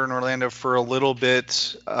been here in Orlando for a little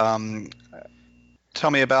bit,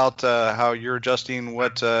 tell me about how you're adjusting,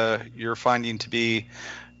 what you're finding to be,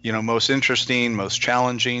 most interesting, most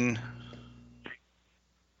challenging.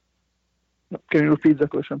 Can you repeat the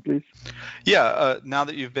question, please? Yeah, now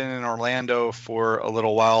that you've been in Orlando for a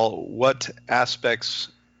little while, what aspects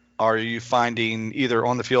are you finding either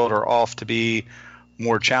on the field or off to be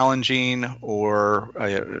more challenging or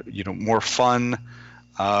more fun?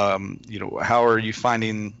 How are you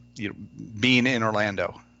finding being in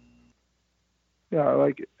Orlando? Yeah,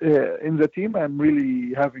 like in the team, I'm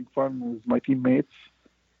really having fun with my teammates.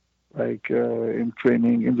 Like in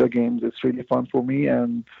training, in the games, it's really fun for me.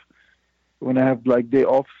 And when I have like day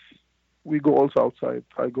offs, we go also outside.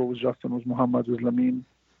 I go with Justin, with Muhammad, with Lamine.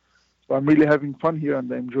 So I'm really having fun here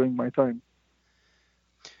and enjoying my time.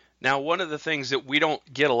 Now, one of the things that we don't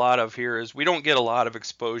get a lot of here is we don't get a lot of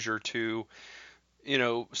exposure to,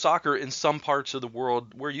 soccer in some parts of the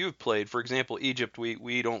world where you've played. For example, Egypt,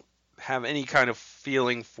 we don't have any kind of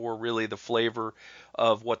feeling for really the flavor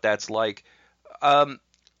of what that's like.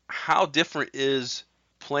 How different is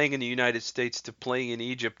playing in the United States to playing in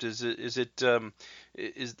Egypt? Are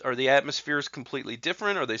the atmospheres completely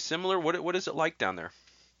different? Are they similar? What is it like down there?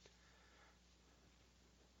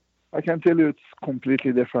 I can tell you it's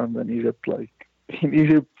completely different than Egypt. Like in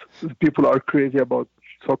Egypt, people are crazy about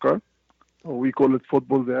soccer. We call it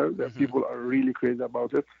football there. The people are really crazy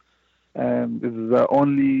about it, and it's the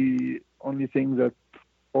only thing that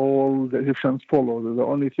all the Egyptians follow. The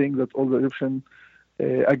only thing that all the Egyptians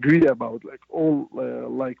agree about. Like all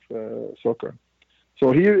like soccer.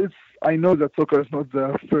 So here I know that soccer is not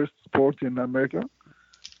the first sport in America.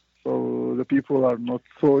 So the people are not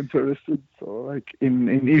so interested. So like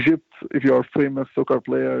in Egypt, if you're a famous soccer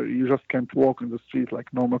player, you just can't walk in the street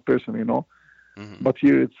like normal person, Mm-hmm. But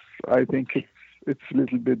here I think it's a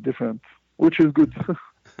little bit different, which is good.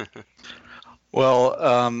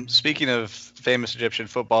 Well, speaking of famous Egyptian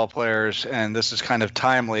football players, and this is kind of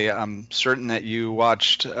timely, I'm certain that you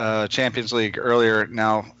watched Champions League earlier.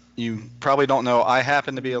 Now, you probably don't know, I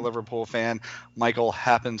happen to be a Liverpool fan. Michael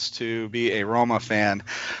happens to be a Roma fan.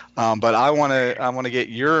 But I want to get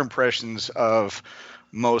your impressions of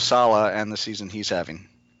Mo Salah and the season he's having.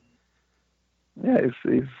 Yeah,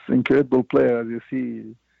 he's an incredible player. As you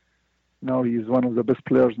see, now he's one of the best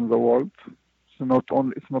players in the world. So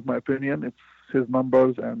it's not my opinion. It's his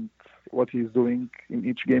numbers and what he's doing in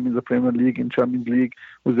each game in the Premier League, in Champions League,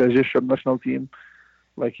 with the Egyptian national team.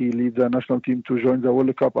 Like he leads the national team to join the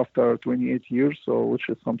World Cup after 28 years, so which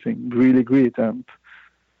is something really great. And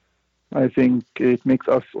I think it makes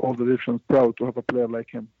us all the Egyptians proud to have a player like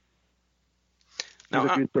him. He's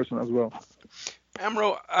a great person as well.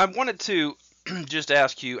 Amro, I wanted to just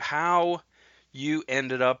ask you how you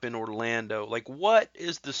ended up in Orlando. Like, what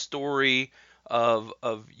is the story of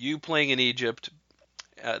you playing in Egypt?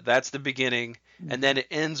 That's the beginning, and then it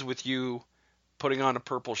ends with you putting on a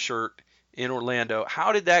purple shirt in Orlando.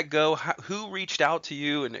 How did that go? Who reached out to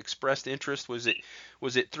you and expressed interest? Was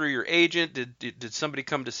it through your agent? Did somebody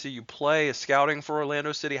come to see you play, a scouting for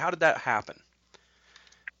Orlando City? How did that happen?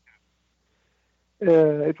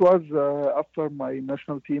 It was after my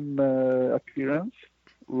national team appearance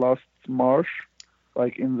last March,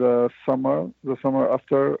 like in the summer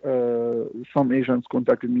after, some agents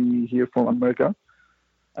contacted me here from America,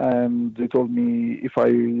 and they told me if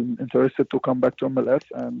I'm interested to come back to MLS.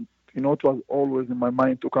 And it was always in my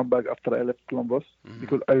mind to come back after I left Columbus,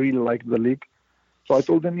 because I really liked the league. So I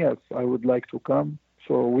told them yes, I would like to come.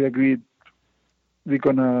 So we agreed we're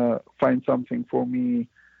gonna find something for me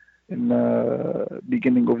in the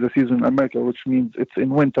beginning of the season in America, which means it's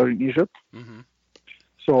in winter in Egypt. Mm-hmm.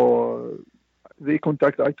 So they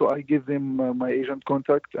I gave them my agent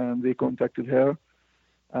contact, and they contacted her.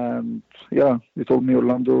 And yeah, they told me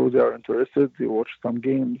Orlando, they are interested. They watched some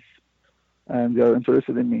games, and they are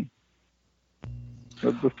interested in me.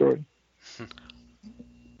 That's the story.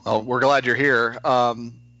 Well, we're glad you're here.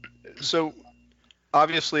 So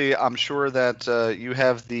obviously, I'm sure that you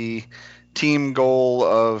have the team goal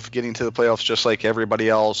of getting to the playoffs just like everybody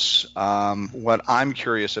else. What I'm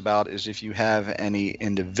curious about is if you have any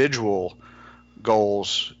individual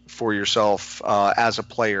goals for yourself as a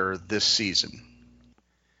player this season.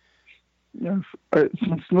 Yes,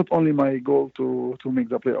 it's not only my goal to make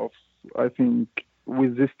the playoffs. I think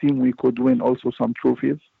with this team we could win also some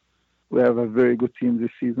trophies. We have a very good team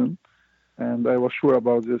this season, and I was sure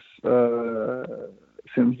about this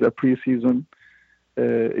since the preseason.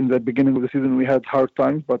 In the beginning of the season, we had hard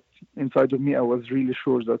times, but inside of me, I was really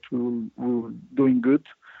sure that we were doing good.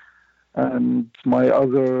 And my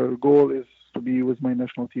other goal is to be with my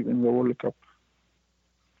national team in the World Cup.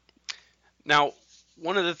 Now,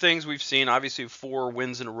 one of the things we've seen, obviously 4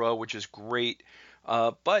 wins in a row, which is great,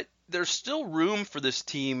 but there's still room for this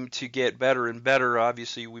team to get better and better.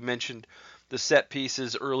 Obviously, we mentioned the set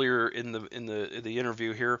pieces earlier in the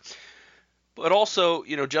interview here, but also,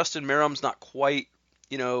 Justin Merrim's not quite,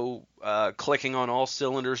 clicking on all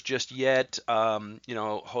cylinders just yet.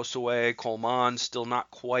 Josue Coleman still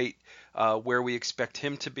not quite where we expect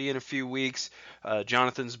him to be in a few weeks.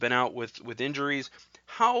 Jonathan's been out with injuries.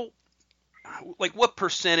 What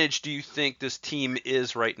percentage do you think this team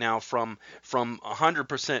is right now from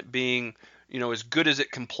 100% being, as good as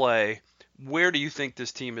it can play? Where do you think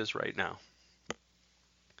this team is right now?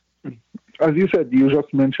 As you said, you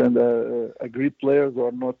just mentioned great players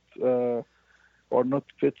are not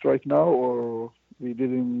fit right now, or we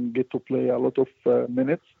didn't get to play a lot of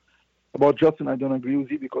minutes. About Justin, I don't agree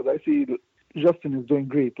with you because I see Justin is doing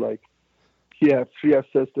great. Like, he has 3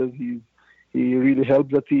 assists. He really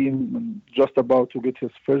helped the team and just about to get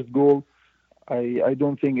his first goal. I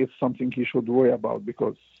don't think it's something he should worry about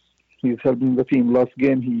because he's helping the team. Last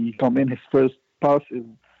game, he come in, his first pass is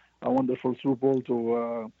a wonderful through ball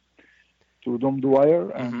to Dom Dwyer,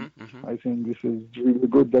 and I think this is really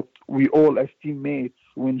good that we all as teammates,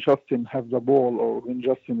 when Justin has the ball or when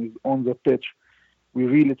Justin is on the pitch, we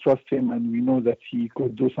really trust him and we know that he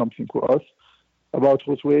could do something for us. About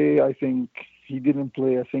Josue, I think he didn't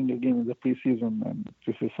play a single game in the preseason, and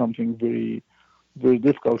this is something very, very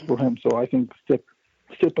difficult for him. So I think step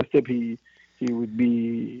by step he would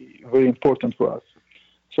be very important for us.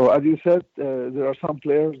 So as you said, there are some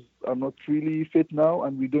players are not really fit now,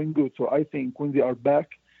 and we're doing good. So I think when they are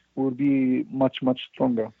back, we'll be much, much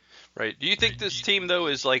stronger. Right. Do you think this team though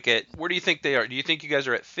is where do you think they are? Do you think you guys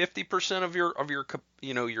are at 50% of your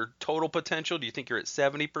your total potential? Do you think you're at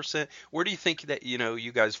 70%? Where do you think that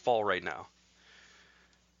you guys fall right now?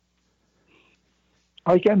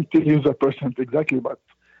 I can't tell you the percent exactly, but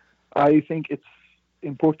I think it's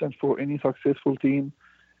important for any successful team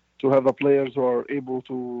to have a players who are able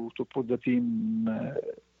to put the team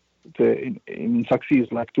in success,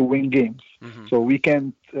 like to win games. So we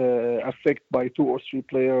can't affect by 2 or 3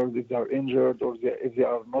 players if they are injured or if they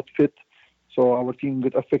are not fit. So our team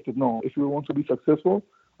get affected. No, if we want to be successful,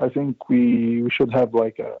 I think we should have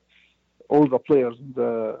all the players in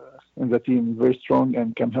the team very strong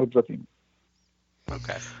and can help the team.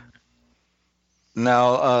 Okay.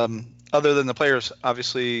 Now, other than the players,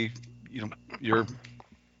 obviously, you're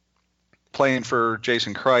playing for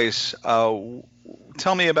Jason Kreis.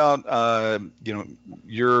 Tell me about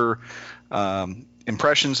your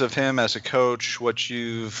impressions of him as a coach, what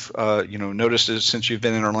you've noticed since you've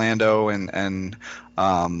been in Orlando, and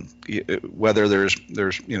whether there's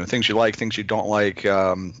things you like, things you don't like.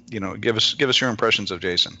 Give us your impressions of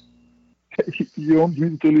Jason. You want me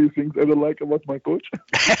to tell you things I don't like about my coach?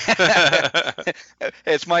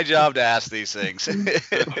 It's my job to ask these things.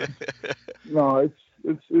 No,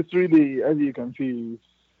 it's really, as you can see,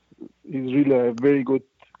 he's really a very good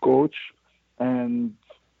coach, and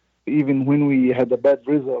even when we had the bad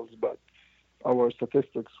results, but our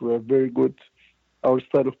statistics were very good. Our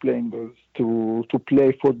style of playing was to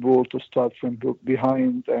play football, to start from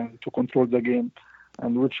behind, and to control the game,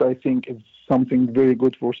 and which I think is something very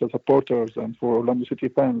good for supporters and for Orlando City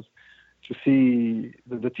fans to see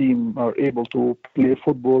that the team are able to play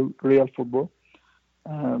football, real football,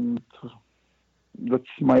 and that's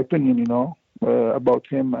my opinion, about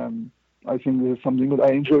him, and I think this is something good.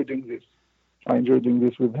 I enjoy doing this. I enjoy doing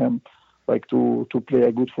this with him, like to play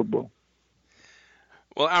a good football.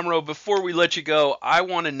 Well, Amro, before we let you go, I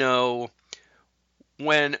want to know,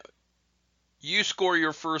 when you score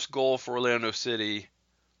your first goal for Orlando City,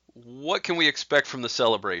 what can we expect from the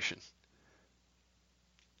celebration?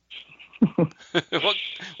 what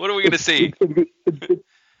are we going to see?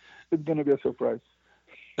 It's going to be a surprise.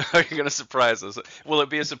 Are you going to surprise us? Will it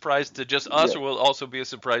be a surprise to just us, or will it also be a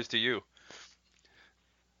surprise to you?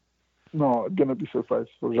 No, it's gonna be surprise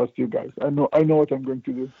for just you guys. I know what I'm going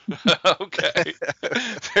to do. Okay,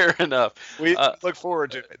 fair enough. We look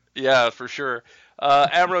forward to it. Yeah, for sure.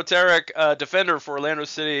 Amro, Tarek, defender for Orlando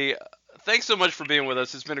City. Thanks so much for being with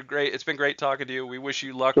us. It's been great talking to you. We wish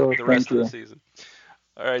you luck So the rest thank of the you. season.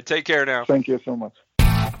 All right, take care now. Thank you so much.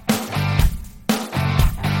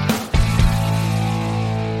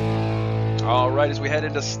 All right, as we head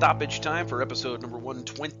into stoppage time for episode number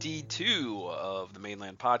 122 of the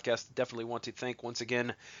Mainland Podcast, definitely want to thank once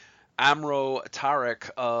again Amro Tarek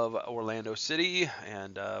of Orlando City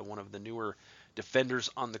and one of the newer defenders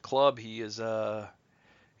on the club. He's been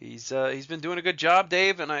doing a good job,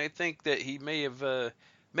 Dave, and I think that he may have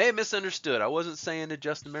misunderstood. I wasn't saying that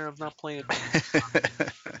Justin Merrill's not playing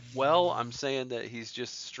well. I'm saying that he's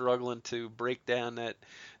just struggling to break down that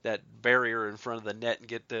barrier in front of the net and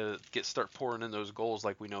start pouring in those goals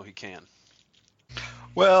like we know he can.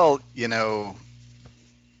 Well,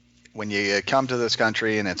 when you come to this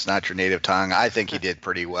country and it's not your native tongue, I think he did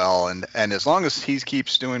pretty well. And as long as he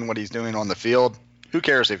keeps doing what he's doing on the field, who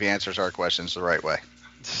cares if he answers our questions the right way?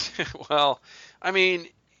 Well, I mean,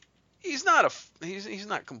 he's not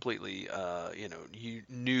completely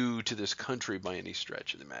new to this country by any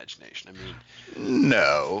stretch of the imagination. I mean,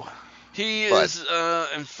 no. He is,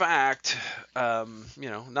 in fact,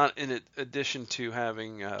 not in addition to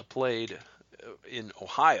having played in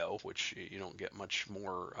Ohio, which you don't get much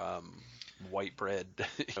more white bread,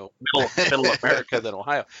 middle America than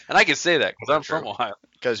Ohio. And I can say that because I'm from Ohio.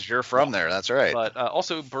 Because you're from there, that's right. But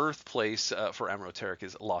also birthplace for Amro Tarek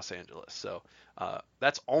is Los Angeles. So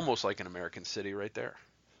that's almost like an American city right there.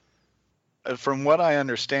 From what I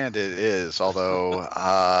understand, it is, although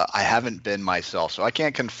I haven't been myself, so I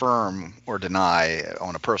can't confirm or deny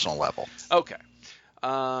on a personal level. Okay.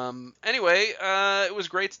 Anyway, it was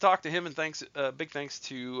great to talk to him, and big thanks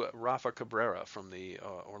to Rafa Cabrera from the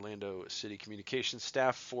Orlando City Communications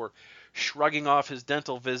staff for shrugging off his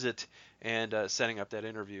dental visit and setting up that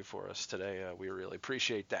interview for us today. We really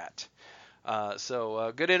appreciate that.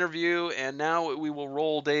 So good interview, and now we will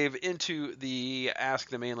roll Dave into the Ask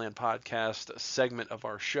the Mainland podcast segment of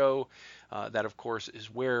our show. That, of course,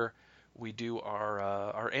 is where we do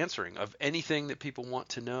our answering of anything that people want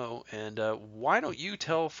to know. And why don't you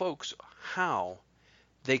tell folks how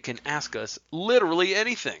they can ask us literally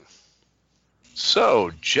anything?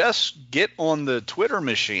 So just get on the Twitter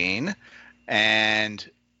machine and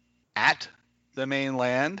at the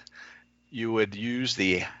Mainland, you would use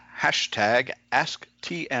the hashtag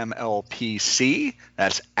AskTMLPC.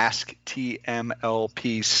 That's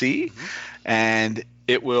AskTMLPC. Mm-hmm. And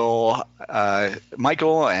it will,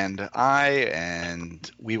 Michael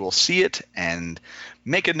and we will see it and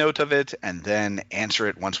make a note of it and then answer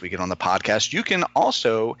it once we get on the podcast. You can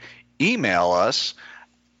also email us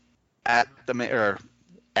at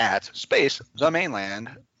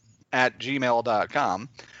themainland@gmail.com,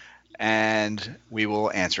 and we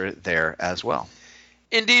will answer it there as well.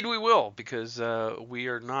 Indeed we will, because we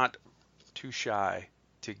are not too shy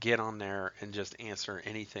to get on there and just answer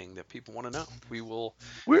anything that people want to know.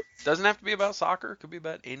 It doesn't have to be about soccer. It could be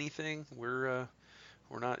about anything. We're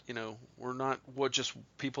not just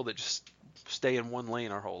people that just stay in one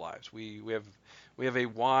lane our whole lives. We have a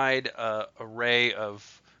wide array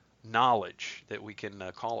of knowledge that we can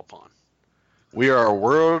call upon. We are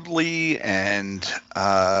worldly and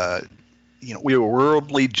we are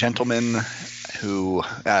worldly gentlemen who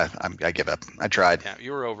I give up. I tried. Yeah,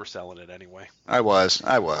 you were overselling it anyway. I was.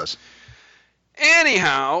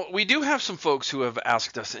 Anyhow, we do have some folks who have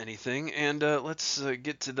asked us anything, and let's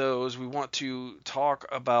get to those. We want to talk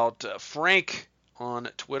about Frank on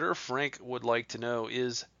Twitter. Frank would like to know,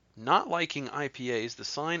 is not liking IPAs the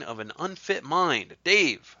sign of an unfit mind?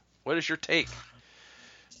 Dave, what is your take?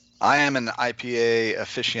 I am an IPA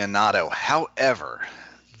aficionado. However,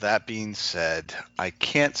 that being said, I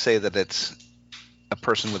can't say that it's a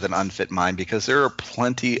person with an unfit mind, because there are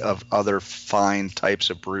plenty of other fine types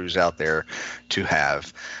of brews out there to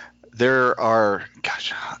have. There are,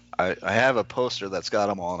 I have a poster that's got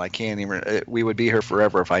them all, and I can't even, we would be here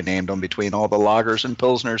forever if I named them, between all the lagers and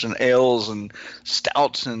pilsners and ales and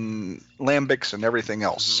stouts and lambics and everything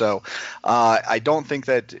else. Mm-hmm. So I don't think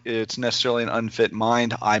that it's necessarily an unfit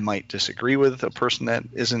mind. I might disagree with a person that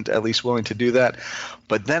isn't at least willing to do that.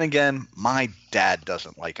 But then again, my dad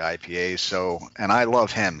doesn't like IPAs, and I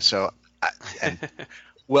love him.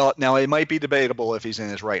 Well, now it might be debatable if he's in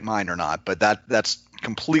his right mind or not, but that's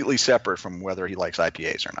completely separate from whether he likes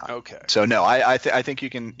IPAs or not. Okay. So no, I think you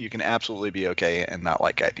can absolutely be okay and not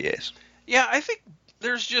like IPAs. Yeah, I think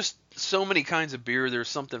there's just so many kinds of beer. There's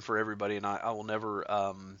something for everybody, and I will never,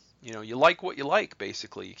 you like what you like,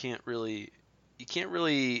 basically. You can't really, you can't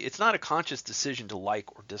really. It's not a conscious decision to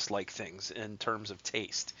like or dislike things in terms of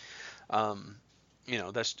taste. Um,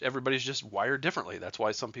 that's everybody's just wired differently. That's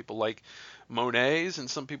why some people like Monets and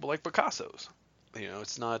some people like Picassos.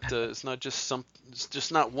 It's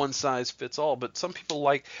just not one size fits all. But some people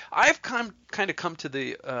like. I've kind of come to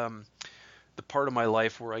the part of my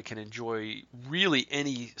life where I can enjoy really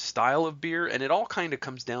any style of beer, and it all kind of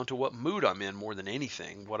comes down to what mood I'm in more than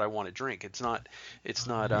anything, what I want to drink. It's not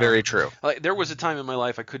Very true. like there was a time in my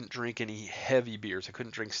life I couldn't drink any heavy beers. I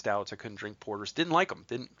couldn't drink stouts. I couldn't drink porters. Didn't like them.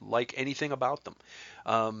 Didn't like anything about them.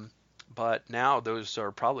 But now those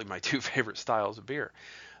are probably my two favorite styles of beer.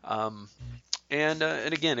 And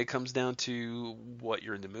again, it comes down to what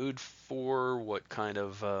you're in the mood for, what kind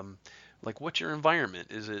of like what's your environment?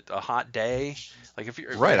 Is it a hot day? Like if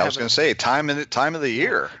you're Right, I was going to say time of the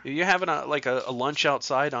year. If you're having a lunch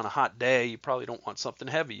outside on a hot day, you probably don't want something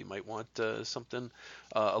heavy. You might want something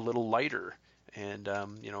a little lighter, and a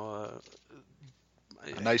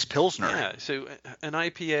nice Pilsner. Yeah, so an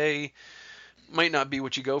IPA might not be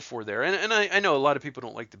what you go for there. And I know a lot of people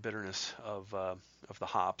don't like the bitterness of the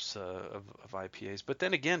hops of IPAs. But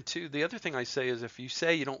then again, too, the other thing I say is if you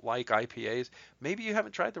say you don't like IPAs, maybe you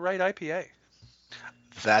haven't tried the right IPA.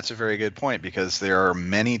 That's a very good point, because there are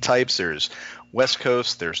many types. There's West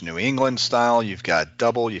Coast, there's New England style, you've got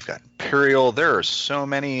double, you've got imperial. There are so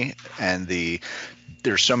many, and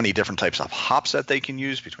there's so many different types of hops that they can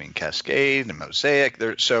use between Cascade and Mosaic.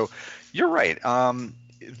 So you're right.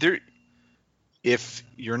 If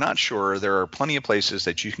you're not sure, there are plenty of places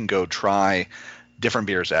that you can go try different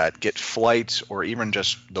beers at, get flights, or even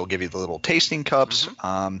just they'll give you the little tasting cups.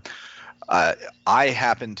 Mm-hmm. I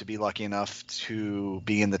happen to be lucky enough to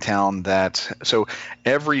be in the town so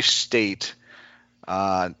every state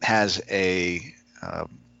has a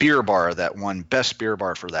beer bar that won best beer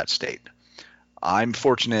bar for that state. I'm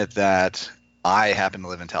fortunate that I happen to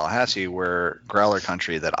live in Tallahassee, where Growler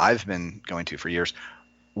Country, that I've been going to for years,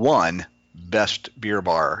 won best beer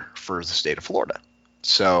bar for the state of Florida.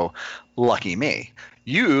 So lucky me.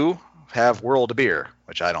 You have World of Beer,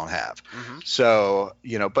 which I don't have. Mm-hmm. So,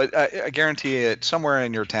 but I guarantee it, somewhere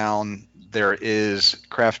in your town there is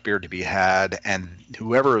craft beer to be had, and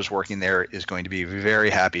whoever is working there is going to be very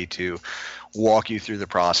happy to walk you through the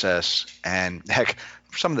process. And heck,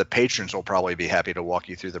 some of the patrons will probably be happy to walk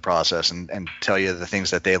you through the process and tell you the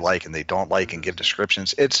things that they like and they don't like and give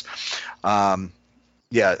descriptions. It's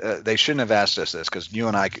they shouldn't have asked us this, because you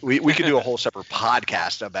and I, we could do a whole separate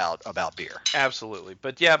podcast about beer. Absolutely.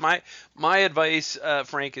 But yeah, my advice,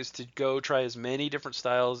 Frank, is to go try as many different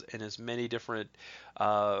styles and as many different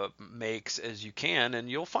makes as you can, and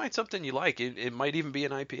you'll find something you like. It might even be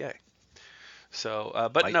an IPA. So,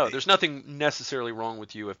 but no, there's nothing necessarily wrong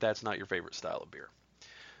with you if that's not your favorite style of beer.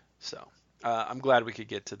 So. I'm glad we could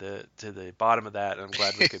get to the bottom of that, and I'm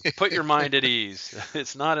glad we could put your mind at ease.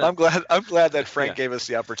 It's not. I'm glad that Frank gave us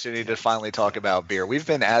the opportunity to finally talk about beer. We've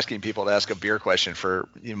been asking people to ask a beer question for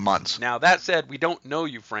months. Now that said, we don't know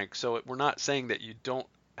you, Frank, so we're not saying that you don't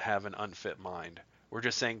have an unfit mind. We're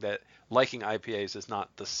just saying that liking IPAs is not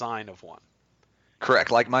the sign of one. Correct.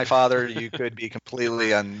 Like my father, you could be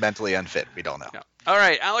completely mentally unfit. We don't know. Yeah. All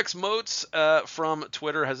right. Alex Motes from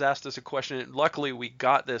Twitter has asked us a question. Luckily, we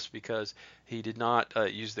got this because he did not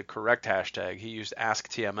use the correct hashtag. He used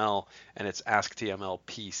AskTML, and it's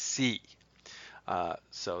AskTMLPC.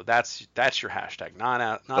 So that's your hashtag.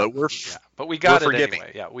 But we got it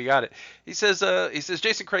anyway. Yeah, we got it. He says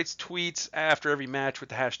Jason Kreitz tweets after every match with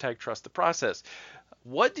the hashtag Trust the Process.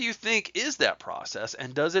 What do you think is that process,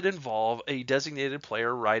 and does it involve a designated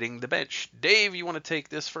player riding the bench? Dave, you want to take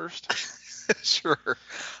this first? Sure.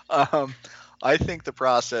 I think the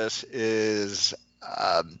process is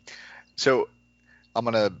so I'm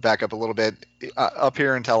going to back up a little bit. Up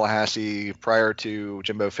here in Tallahassee, prior to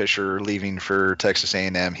Jimbo Fisher leaving for Texas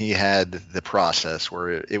A&M, he had the process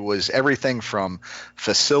where it was everything from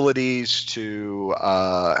facilities to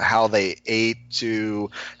how they ate to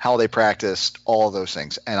how they practiced, all of those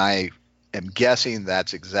things. And I am guessing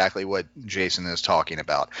that's exactly what Jason is talking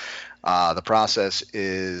about. The process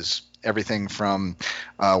is everything from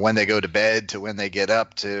when they go to bed to when they get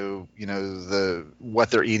up to what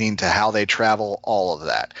they're eating to how they travel, all of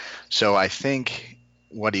that. So I think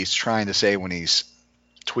what he's trying to say when he's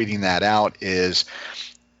tweeting that out is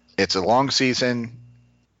it's a long season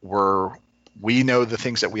where we know the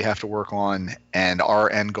things that we have to work on, and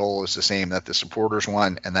our end goal is the same that the supporters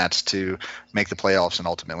want, and that's to make the playoffs and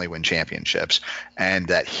ultimately win championships. And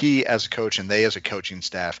that he as a coach and they as a coaching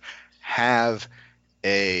staff have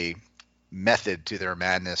a method to their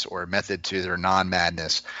madness or a method to their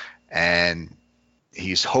non-madness, and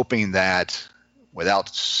he's hoping that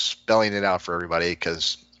without spelling it out for everybody,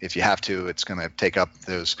 because if you have to, it's going to take up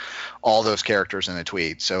all those characters in a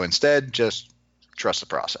tweet. So instead, just trust the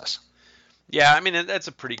process. Yeah, I mean that's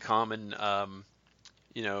a pretty common,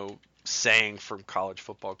 saying from college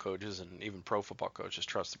football coaches and even pro football coaches.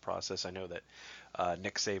 Trust the process. I know that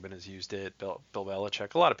Nick Saban has used it. Bill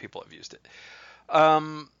Belichick. A lot of people have used it.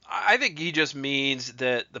 I think he just means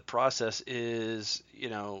that the process is,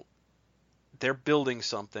 they're building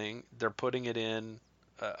something, they're putting it in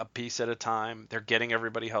a piece at a time, they're getting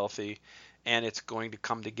everybody healthy, and it's going to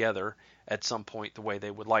come together at some point the way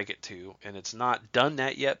they would like it to. And it's not done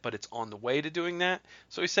that yet, but it's on the way to doing that.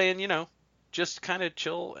 So he's saying, just kind of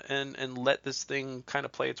chill and let this thing kind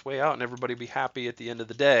of play its way out and everybody be happy at the end of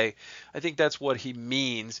the day. I think that's what he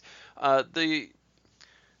means.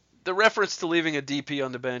 The reference to leaving a DP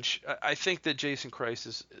on the bench, I think that Jason Kreis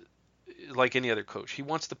is like any other coach. He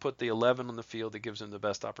wants to put the 11 on the field that gives him the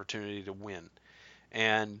best opportunity to win.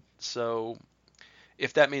 And so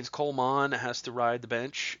if that means Coleman has to ride the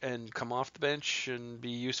bench and come off the bench and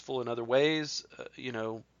be useful in other ways,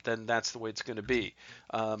 then that's the way it's going to be.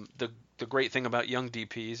 The great thing about young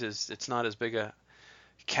DPs is it's not as big a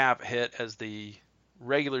cap hit as the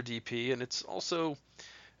regular DP, and it's also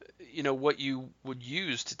what you would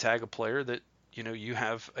use to tag a player that you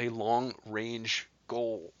have a long range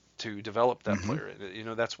goal to develop that player.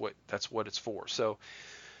 That's what it's for. So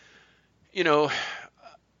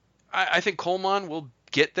I think Coleman will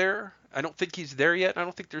get there. I don't think he's there yet. I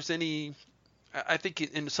don't think there's any. I think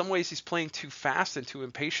in some ways he's playing too fast and too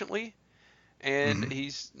impatiently, and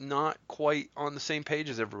he's not quite on the same page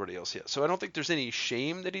as everybody else yet. So I don't think there's any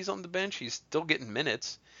shame that he's on the bench. He's still getting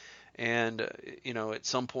minutes. And at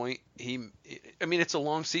some point it's a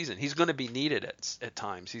long season. He's going to be needed at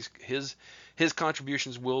times. His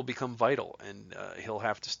contributions will become vital, and he'll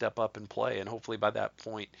have to step up and play. And hopefully by that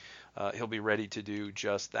point, he'll be ready to do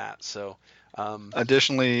just that. So,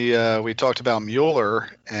 additionally, we talked about Mueller,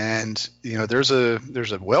 and there's a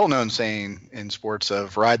well-known saying in sports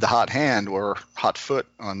of ride the hot hand or hot foot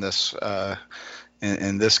on this.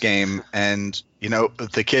 In this game, and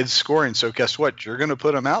the kid's scoring, so guess what? You're going to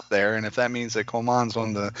put him out there, and if that means that Coleman's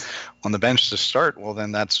on the bench to start, well,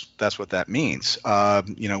 then that's what that means.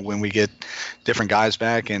 When we get different guys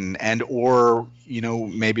back, or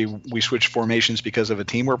maybe we switch formations because of a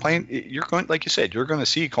team we're playing, you're going, like you said, you're going to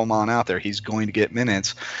see Coleman out there. He's going to get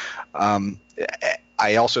minutes.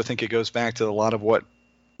 I also think it goes back to a lot of what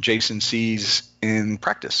Jason sees in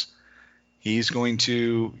practice. He's going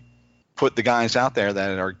to put the guys out there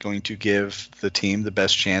that are going to give the team the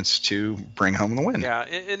best chance to bring home the win. Yeah,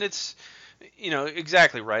 and it's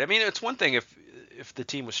exactly right. I mean, it's one thing if the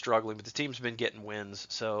team was struggling, but the team's been getting wins,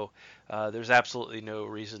 so there's absolutely no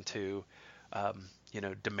reason to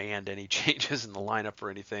demand any changes in the lineup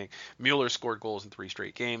or anything. Mueller scored goals in 3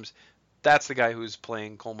 straight games. That's the guy who's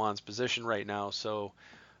playing Coleman's position right now, so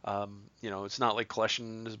it's not like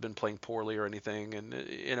Kleshin has been playing poorly or anything. And,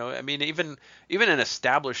 even an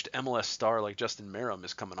established MLS star like Justin Merrim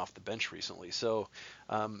is coming off the bench recently. So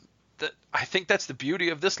I think that's the beauty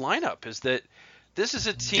of this lineup, is that this is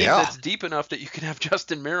a team that's deep enough that you can have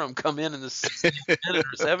Justin Merrim come in the 60th minute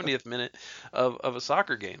or 70th minute of a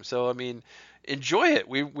soccer game. So, I mean, enjoy it.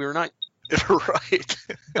 We're not right.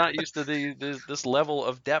 not used to this level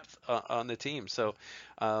of depth on the team. So,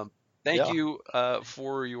 thank you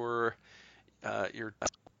for your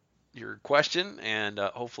question, and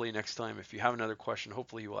hopefully next time, if you have another question,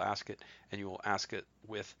 hopefully you will ask it, and you will ask it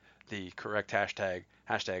with the correct hashtag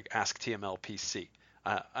AskTMLPC.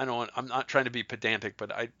 I'm not trying to be pedantic,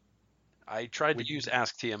 but I tried to use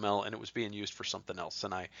AskTML, and it was being used for something else,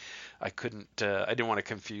 and I couldn't. I didn't want to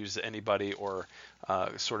confuse anybody or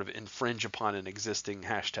sort of infringe upon an existing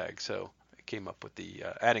hashtag, so I came up with the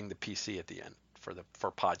adding the PC at the end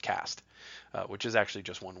for podcast, which is actually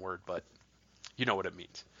just one word, but you know what it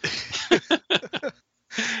means.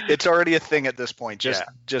 It's already a thing at this point.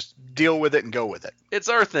 Just deal with it and go with it. It's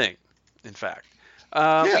our thing, in fact.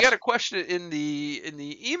 Yes. We got a question in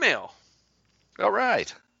the email. All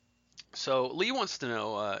right. So Lee wants to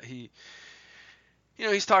know,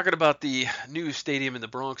 he's talking about the new stadium in the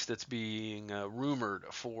Bronx that's being rumored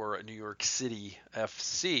for New York City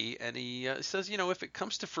FC, and he says, if it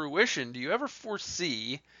comes to fruition, do you ever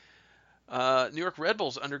foresee New York Red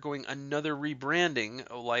Bulls undergoing another rebranding,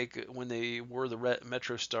 like when they were the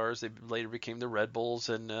Metro Stars, they later became the Red Bulls,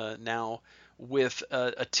 and now with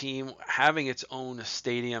a team having its own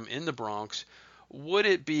stadium in the Bronx?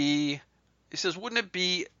 Wouldn't it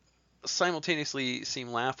be simultaneously seem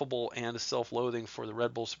laughable and self-loathing for the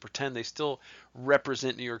Red Bulls to pretend they still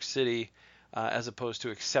represent New York City as opposed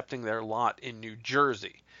to accepting their lot in New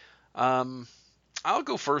Jersey? I'll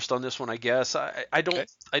go first on this one, I guess. I don't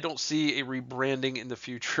Okay. I don't see a rebranding in the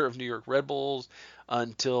future of New York Red Bulls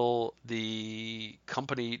until the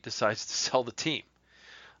company decides to sell the team.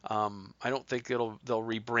 I don't think they'll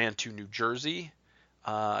rebrand to New Jersey.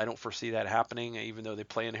 I don't foresee that happening, even though they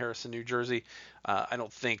play in Harrison, New Jersey. I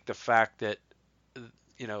don't think the fact that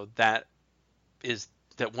that is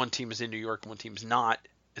that one team is in New York and one team's not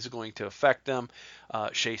is going to affect them.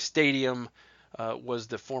 Shea Stadium was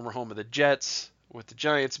the former home of the Jets, with the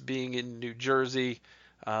Giants being in New Jersey.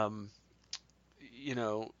 Um, you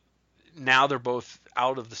know, now they're both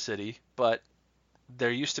out of the city, but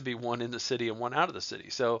there used to be one in the city and one out of the city.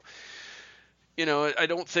 So, I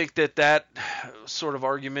don't think that sort of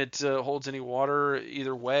argument holds any water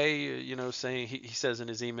either way. Saying he says in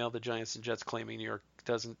his email the Giants and Jets claiming New York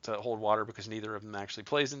doesn't hold water because neither of them actually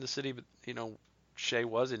plays in the city. But Shea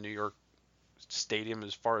was in New York Stadium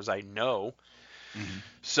as far as I know. Mm-hmm.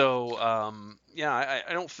 So I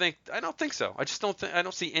don't think so. I just I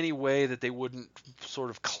don't see any way that they wouldn't sort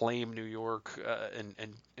of claim New York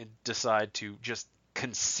and decide to just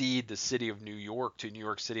concede the city of New York to New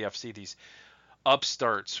York City FC. These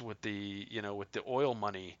upstarts with the oil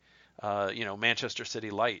money, Manchester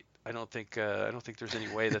City Light. I don't think there's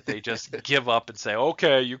any way that they just give up and say,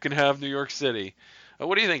 okay, you can have New York City.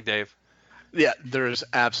 What do you think, Dave? Yeah, there's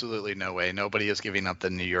absolutely no way. Nobody is giving up the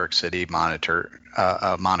New York City moniker.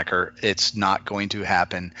 It's not going to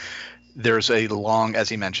happen. There's a long, as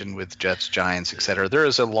he mentioned, with Jets, Giants, etc. There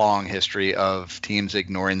is a long history of teams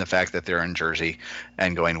ignoring the fact that they're in Jersey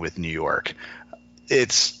and going with New York.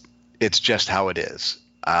 It's just how it is.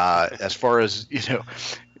 As far as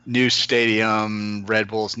new stadium, Red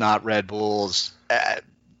Bulls, not Red Bulls. I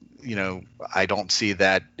don't see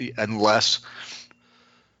that unless,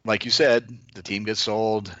 like you said, the team gets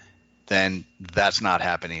sold, then that's not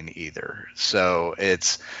happening either. So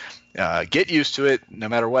it's get used to it. No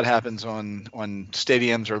matter what happens on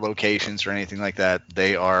stadiums or locations or anything like that,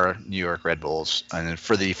 they are New York Red Bulls and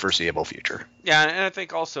for the foreseeable future. Yeah, and I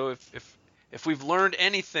think also if we've learned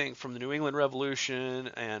anything from the New England Revolution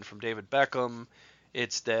and from David Beckham,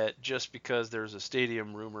 it's that just because there's a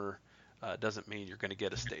stadium rumor doesn't mean you're going to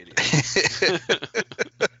get a stadium.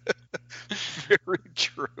 Very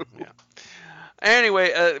true. Yeah.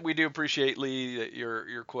 Anyway, we do appreciate, Lee,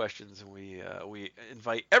 your questions, and we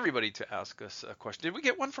invite everybody to ask us a question. Did we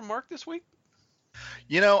get one from Mark this week?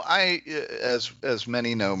 As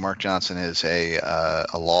many know, Mark Johnson is a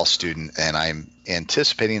law student, and I'm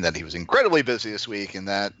anticipating that he was incredibly busy this week, and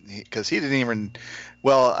that because he didn't even.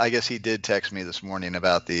 Well, I guess he did text me this morning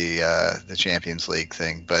about the Champions League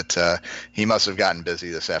thing, but he must have gotten busy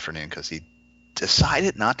this afternoon because he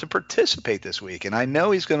decided not to participate this week, and I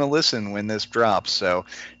know he's going to listen when this drops. So,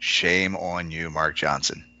 shame on you, Mark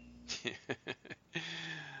Johnson.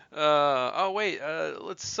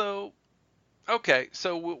 Okay,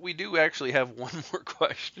 so we do actually have one more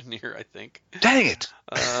question here, I think. Dang it!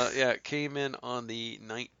 It came in on the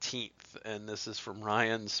 19th, and this is from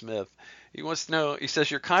Ryan Smith. He wants to know, he says,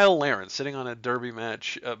 you're Kyle Lawrence sitting on a derby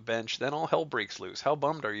match bench, then all hell breaks loose. How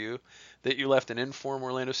bummed are you that you left an informed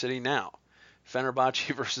Orlando City now?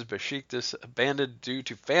 Fenerbahce versus Besiktas abandoned due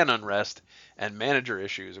to fan unrest and manager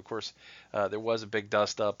issues. Of course, there was a big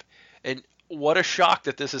dust-up. And what a shock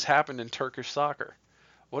that this has happened in Turkish soccer.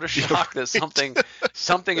 What a shock that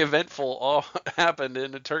something eventful happened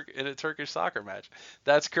in a Turkish soccer match.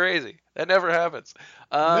 That's crazy. That never happens.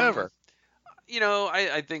 Never.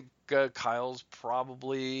 I think Kyle's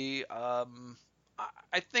probably.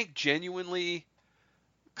 I think genuinely,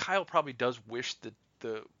 Kyle probably does wish that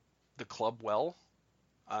the club well.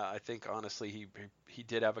 I think honestly he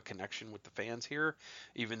did have a connection with the fans here,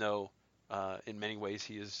 even though in many ways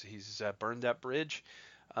he's burned that bridge.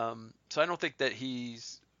 So I don't think that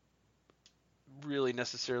he's really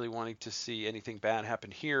necessarily wanting to see anything bad happen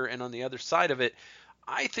here. And on the other side of it,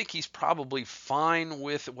 I think he's probably fine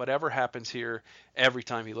with whatever happens here every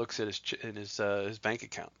time he looks at his bank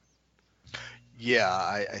account. Yeah,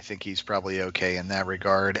 I think he's probably okay in that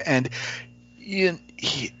regard. And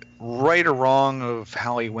right or wrong of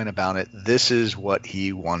how he went about it, this is what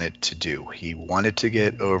he wanted to do. He wanted to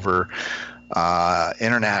get over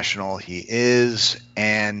international. He is,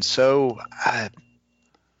 and so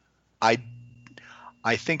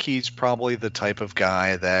I think he's probably the type of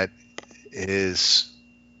guy that has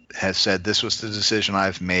said, this was the decision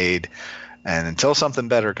I've made, and until something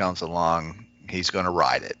better comes along, he's going to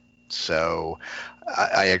ride it. So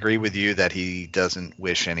I agree with you that he doesn't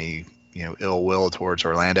wish any ill will towards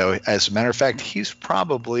Orlando. As a matter of fact, he's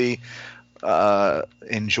probably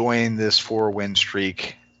enjoying this 4-win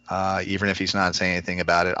streak, even if he's not saying anything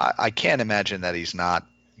about it. I can't imagine that he's not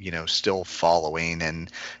still following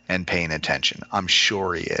and paying attention. I'm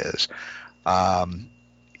sure he is.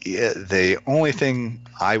 The only thing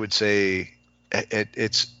I would say,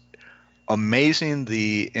 it's amazing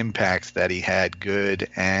the impact that he had, good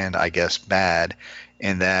and I guess bad,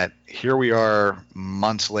 in that here we are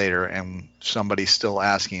months later and somebody's still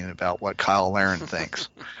asking about what Kyle Larin thinks.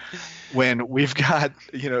 When we've got,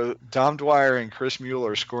 Dom Dwyer and Chris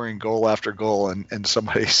Mueller scoring goal after goal, and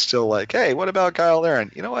somebody's still like, hey, what about Kyle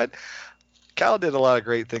Larin? You know what? Kyle did a lot of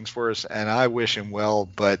great things for us, and I wish him well,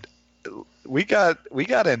 but we got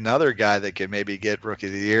another guy that can maybe get Rookie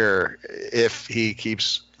of the Year if he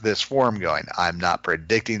keeps this form going. I'm not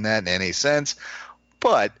predicting that in any sense,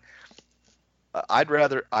 but I'd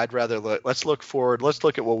rather let's look forward. Let's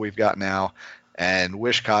look at what we've got now and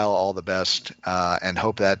wish Kyle all the best, and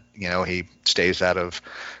hope that he stays out of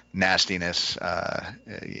nastiness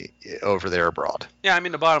over there abroad. Yeah, I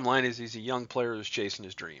mean, the bottom line is he's a young player who's chasing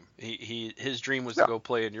his dream. His dream was to go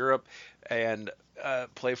play in Europe and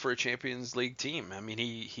play for a Champions League team. I mean,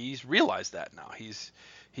 he's realized that now.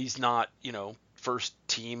 He's not first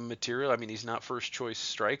team material. I mean, he's not first choice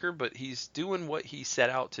striker, but he's doing what he set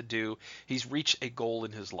out to do. He's reached a goal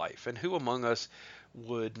in his life, and who among us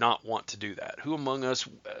would not want to do that? Who among us,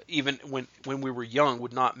 even when we were young,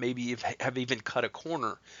 would not maybe have even cut a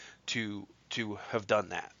corner to have done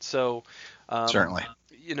that? So Certainly,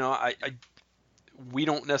 we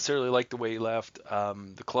don't necessarily like the way he left.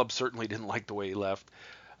 The club certainly didn't like the way he left.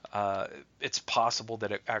 It's possible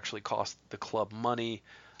that it actually cost the club money,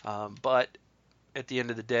 but at the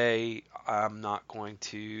end of the day, I'm not going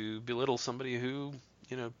to belittle somebody who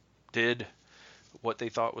did what they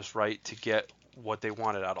thought was right to get what they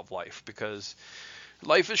wanted out of life, because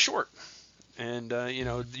life is short, and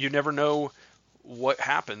you never know what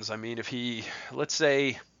happens. I mean, if let's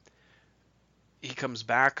say he comes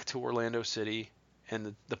back to Orlando City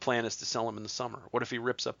and the plan is to sell him in the summer, what if he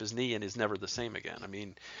rips up his knee and is never the same again? I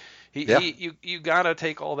mean, you gotta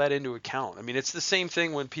take all that into account. I mean, it's the same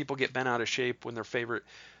thing when people get bent out of shape when their favorite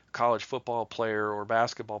college football player or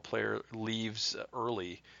basketball player leaves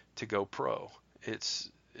early to go pro. It's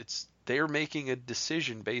they're making a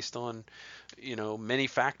decision based on many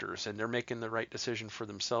factors, and they're making the right decision for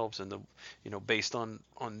themselves, and based on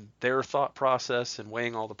their thought process and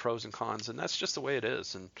weighing all the pros and cons, and that's just the way it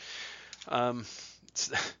is. And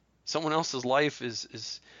someone else's life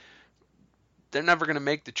is they're never going to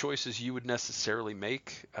make the choices you would necessarily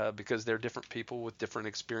make, because they're different people with different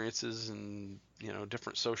experiences and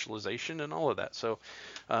different socialization and all of that. So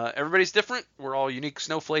everybody's different. We're all unique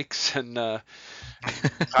snowflakes, and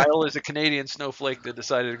Kyle is a Canadian snowflake that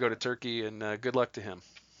decided to go to Turkey, and good luck to him.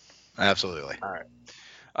 Absolutely. All right.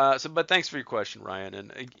 But thanks for your question, Ryan.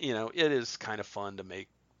 And it is kind of fun to make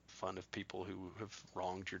fun of people who have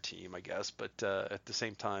wronged your team, I guess. But at the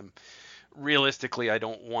same time, realistically, I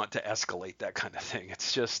don't want to escalate that kind of thing.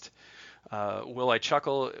 It's just, will I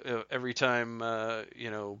chuckle every time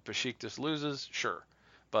Besiktas loses? Sure.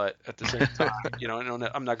 But at the same time,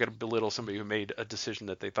 I'm not going to belittle somebody who made a decision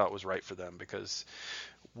that they thought was right for them, because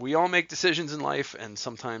we all make decisions in life, and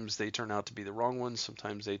sometimes they turn out to be the wrong ones.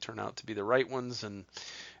 Sometimes they turn out to be the right ones. And,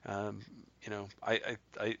 I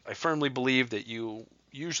firmly believe that you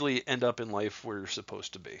usually end up in life where you're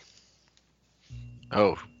supposed to be.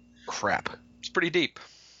 Oh, crap. It's pretty deep.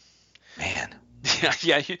 Man.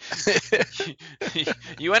 Yeah.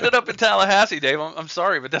 You ended up in Tallahassee, Dave. I'm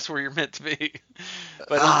sorry, but that's where you're meant to be.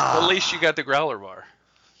 But at least you got the growler bar.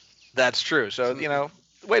 That's true. So,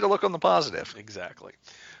 way to look on the positive. Exactly.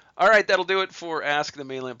 All right, that'll do it for Ask the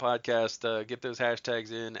Mainland Podcast. Get those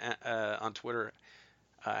hashtags in on Twitter.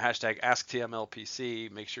 Hashtag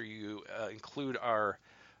AskTMLPC. Make sure you include our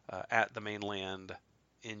at the Mainland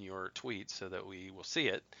in your tweet so that we will see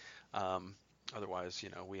it. Otherwise,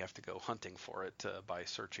 we have to go hunting for it by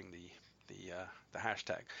searching the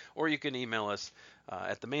hashtag. Or you can email us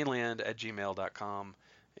at themainland@gmail.com,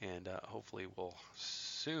 and hopefully we'll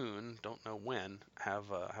soon, don't know when,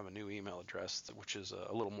 have a new email address, which is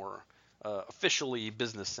a little more officially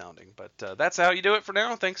business sounding. But that's how you do it for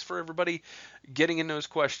now. Thanks for everybody getting in those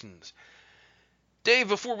questions. Dave,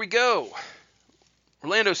 before we go,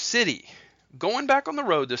 Orlando City going back on the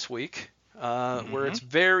road this week, where it's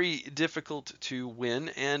very difficult to win,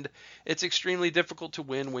 and it's extremely difficult to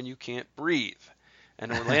win when you can't breathe.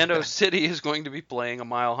 And Orlando City is going to be playing a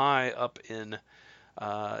Mile High up in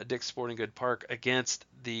Dick's Sporting Goods Park against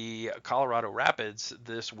the Colorado Rapids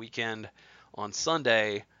this weekend on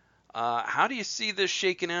Sunday. How do you see this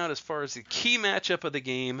shaking out as far as the key matchup of the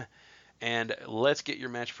game? And let's get your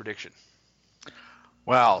match prediction.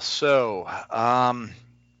 Wow. So,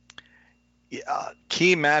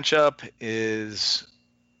 key matchup is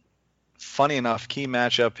funny enough, key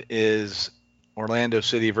matchup is Orlando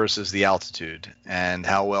City versus the altitude and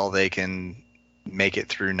how well they can make it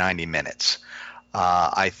through 90 minutes.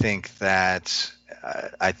 I think that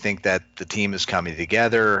the team is coming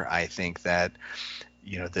together. I think that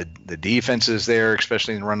the defense is there,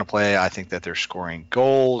 especially in run to play. I think that they're scoring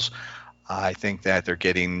goals. I think that they're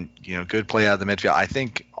getting good play out of the midfield. I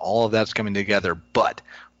think all of that's coming together. But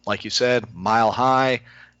like you said, Mile High,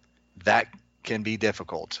 that can be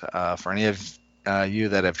difficult for any of you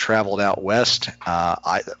that have traveled out west.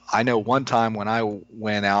 I know one time when I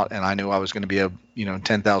went out and I knew I was going to be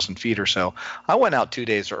 10,000 feet or so, I went out 2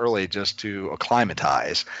 days early just to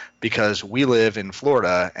acclimatize because we live in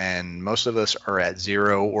Florida and most of us are at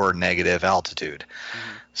 0 or negative altitude.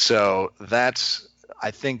 Mm-hmm. So that's,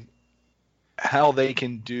 I think, how they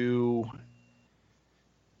can do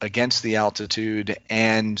against the altitude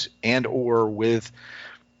and or with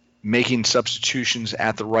making substitutions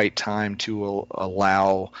at the right time to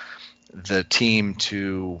allow the team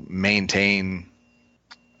to maintain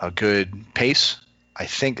a good pace. I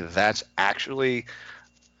think that's actually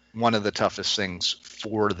one of the toughest things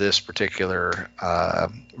for this particular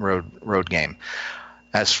road game.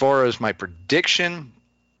 As far as my prediction,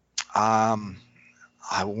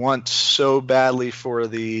 I want so badly for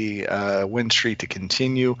the win streak to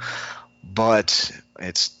continue, but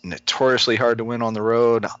it's notoriously hard to win on the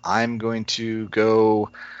road. I'm going to go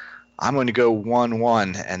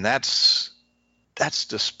 1-1, and that's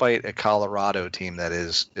despite a Colorado team that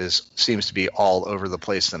seems to be all over the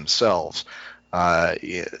place themselves.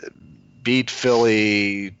 Beat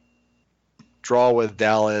Philly, draw with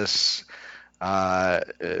Dallas,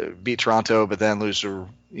 beat Toronto, but then lose to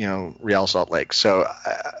Real Salt Lake. So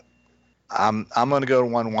I'm going to go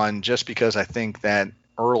 1-1 just because I think that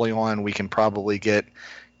early on we can probably get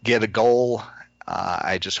a goal.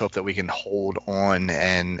 I just hope that we can hold on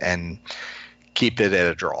and keep it at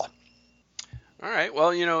a draw. All right.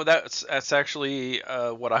 Well, that's actually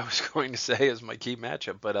what I was going to say as my key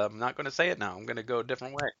matchup, but I'm not going to say it now. I'm going to go a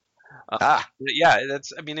different way. Yeah,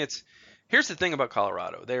 here's the thing about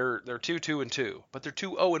Colorado. They're 2-2-2, but they're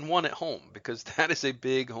 2-0-1 at home because that is a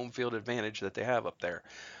big home field advantage that they have up there.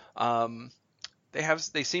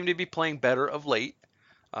 They seem to be playing better of late.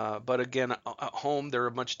 But again, at home they're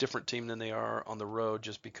a much different team than they are on the road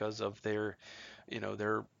just because of their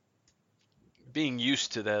being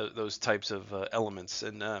used to those types of elements.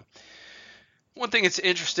 And one thing that's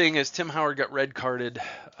interesting is Tim Howard got red carded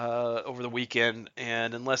over the weekend,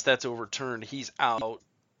 and unless that's overturned, he's out.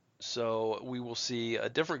 So we will see a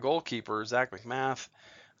different goalkeeper, Zach McMath,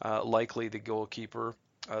 likely the goalkeeper.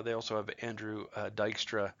 They also have Andrew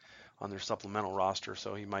Dykstra on their supplemental roster,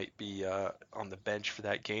 so he might be on the bench for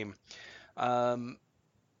that game.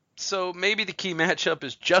 So maybe the key matchup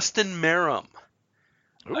is Justin Merrim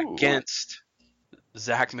against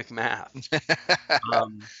Zach McMath.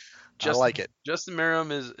 I like it. Justin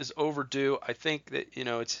Merrim is overdue. I think that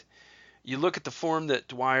it's. You look at the form that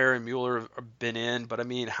Dwyer and Mueller have been in, but I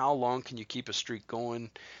mean, how long can you keep a streak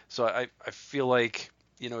going? So I feel like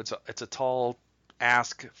it's a tall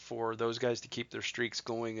ask for those guys to keep their streaks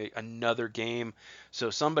going another game.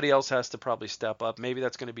 So somebody else has to probably step up. Maybe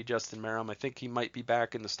that's going to be Justin Merrim. I think he might be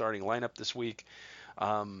back in the starting lineup this week.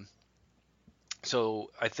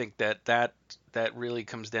 So I think that really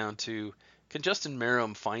comes down to, can Justin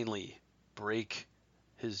Merrim finally break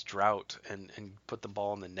his drought and put the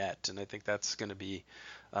ball in the net? And I think that's going to be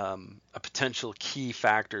a potential key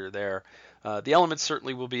factor there. The elements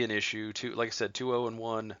certainly will be an issue too. Like I said,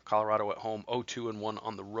 2-0-1 Colorado at home, 0-2-1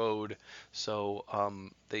 on the road. So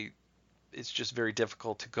it's just very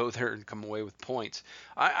difficult to go there and come away with points.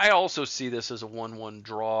 I also see this as a 1-1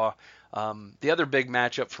 draw. The other big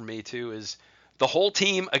matchup for me too is the whole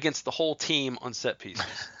team against the whole team on set pieces.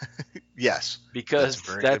 Yes, because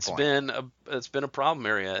that's been a problem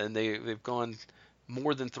area, and they've gone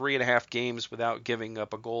more than 3.5 games without giving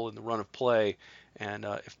up a goal in the run of play. And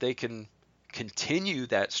if they can continue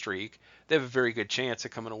that streak, they have a very good chance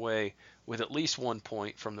of coming away with at least 1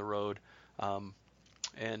 point from the road.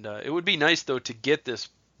 And it would be nice though to get this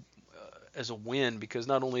as a win, because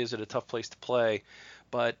not only is it a tough place to play,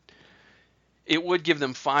 but it would give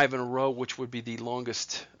them 5 in a row, which would be the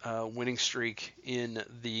longest winning streak in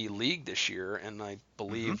the league this year, and I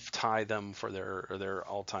believe tie them for their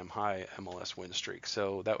all-time high MLS win streak.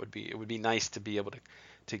 So it would be nice to be able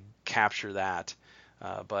to capture that.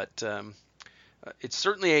 But it's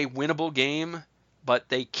certainly a winnable game, but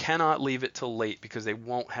they cannot leave it till late because they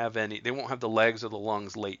won't have the legs or the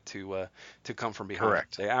lungs late to come from behind.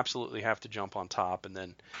 Correct. They absolutely have to jump on top and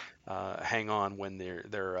then hang on when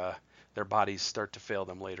their bodies start to fail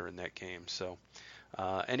them later in that game. So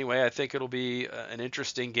Anyway, I think it'll be an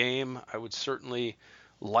interesting game. I would certainly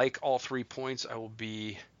like all 3 points. I will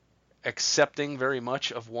be accepting very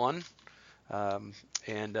much of one.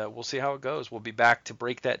 And we'll see how it goes. We'll be back to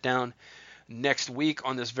break that down next week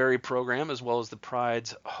on this very program, as well as the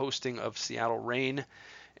Pride's hosting of Seattle Reign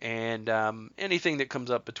and anything that comes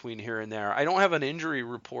up between here and there. I don't have an injury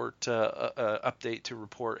report update to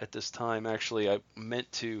report at this time. Actually, I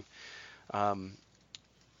meant to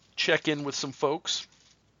check in with some folks,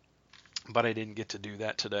 but I didn't get to do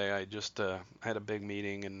that today. I just had a big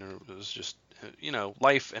meeting, and it was just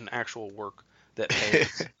life and actual work that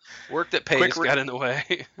pays. Work that pays got in the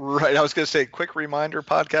way. Right. I was going to say, quick reminder,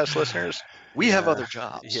 podcast listeners, we have other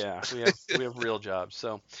jobs. Yeah, we have real jobs.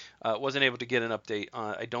 So wasn't able to get an update.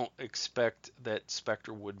 I don't expect that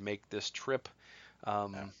Spectre would make this trip.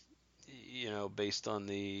 Based on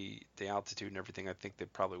the altitude and everything, I think they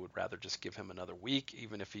probably would rather just give him another week,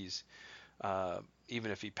 even if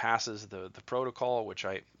he passes the protocol, which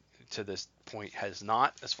to this point has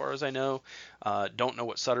not, as far as I know. Don't know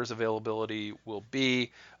what Sutter's availability will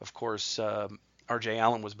be. Of course, R.J.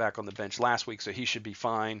 Allen was back on the bench last week, so he should be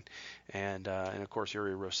fine. And of course,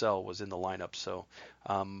 Yuri Rosell was in the lineup. So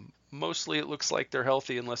mostly it looks like they're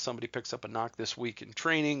healthy unless somebody picks up a knock this week in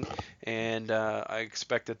training. And I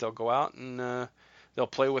expect that they'll go out and they'll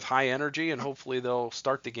play with high energy, and hopefully they'll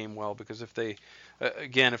start the game well, because if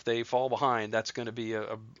they fall behind, that's going to be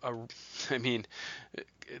I mean,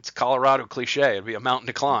 it's Colorado cliche. It'd be a mountain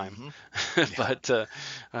to climb, but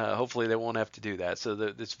hopefully they won't have to do that.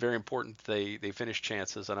 So it's very important they finish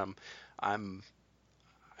chances, and I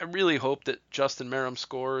really hope that Justin Merrim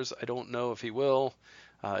scores. I don't know if he will.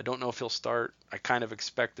 I don't know if he'll start. I kind of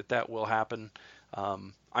expect that will happen.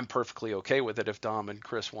 I'm perfectly okay with it if Dom and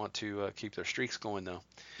Chris want to keep their streaks going, though.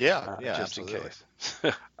 Yeah, just absolutely.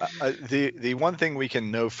 in case. The one thing we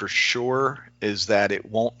can know for sure is that it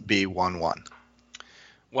won't be 1-1.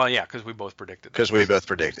 Well, yeah, because we both predicted. Because we both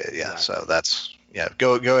predicted, yeah. Exactly. So that's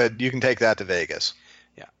Go ahead. You can take that to Vegas.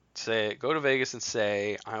 Yeah, go to Vegas and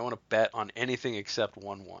say I want to bet on anything except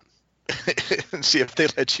 1-1. And see if they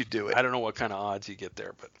let you do it. I don't know what kind of odds you get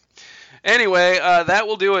there, but anyway, that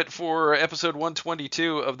will do it for episode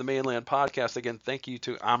 122 of the Mainland Podcast. Again, thank you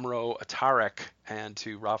to Amro, Tarek, and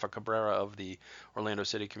to Rafa Cabrera of the Orlando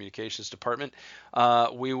City Communications Department.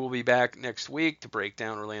 We will be back next week to break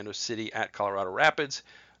down Orlando City at Colorado Rapids,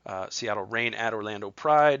 Seattle Reign at Orlando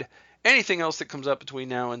Pride, anything else that comes up between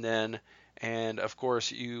now and then. And, of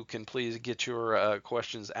course, you can please get your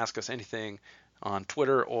questions, ask us anything on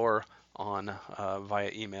Twitter or on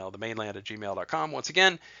via email, themainland@gmail.com. Once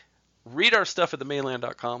again, read our stuff at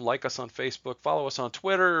themainland.com, like us on Facebook, follow us on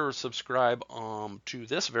Twitter, or subscribe to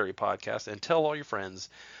this very podcast, and tell all your friends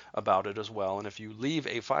about it as well. And if you leave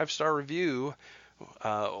a 5-star review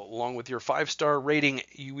along with your 5-star rating,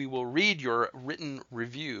 we will read your written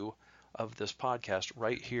review of this podcast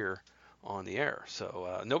right here on the air.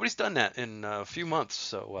 So nobody's done that in a few months.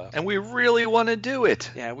 So and we really want to do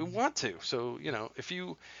it. Yeah, we want to. So if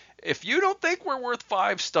you don't think we're worth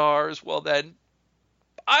 5 stars, well then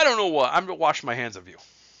I don't know what. I'm gonna wash my hands of you.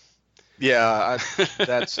 Yeah,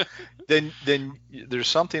 that's then there's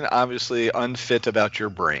something obviously unfit about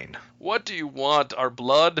your brain. What do you want? Our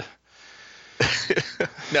blood?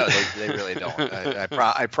 No, they really don't.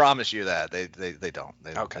 I promise you that they don't.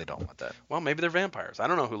 They don't want that. Well, maybe they're vampires. I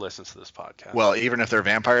don't know who listens to this podcast. Well, even if they're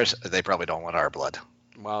vampires, they probably don't want our blood.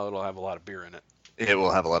 Well, it'll have a lot of beer in it. It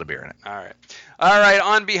will have a lot of beer in it. All right.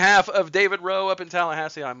 On behalf of David Rowe up in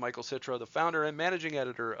Tallahassee, I'm Michael Citro, the founder and managing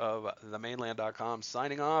editor of themainland.com,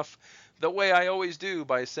 signing off the way I always do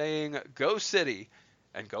by saying, go City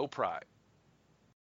and go Pride.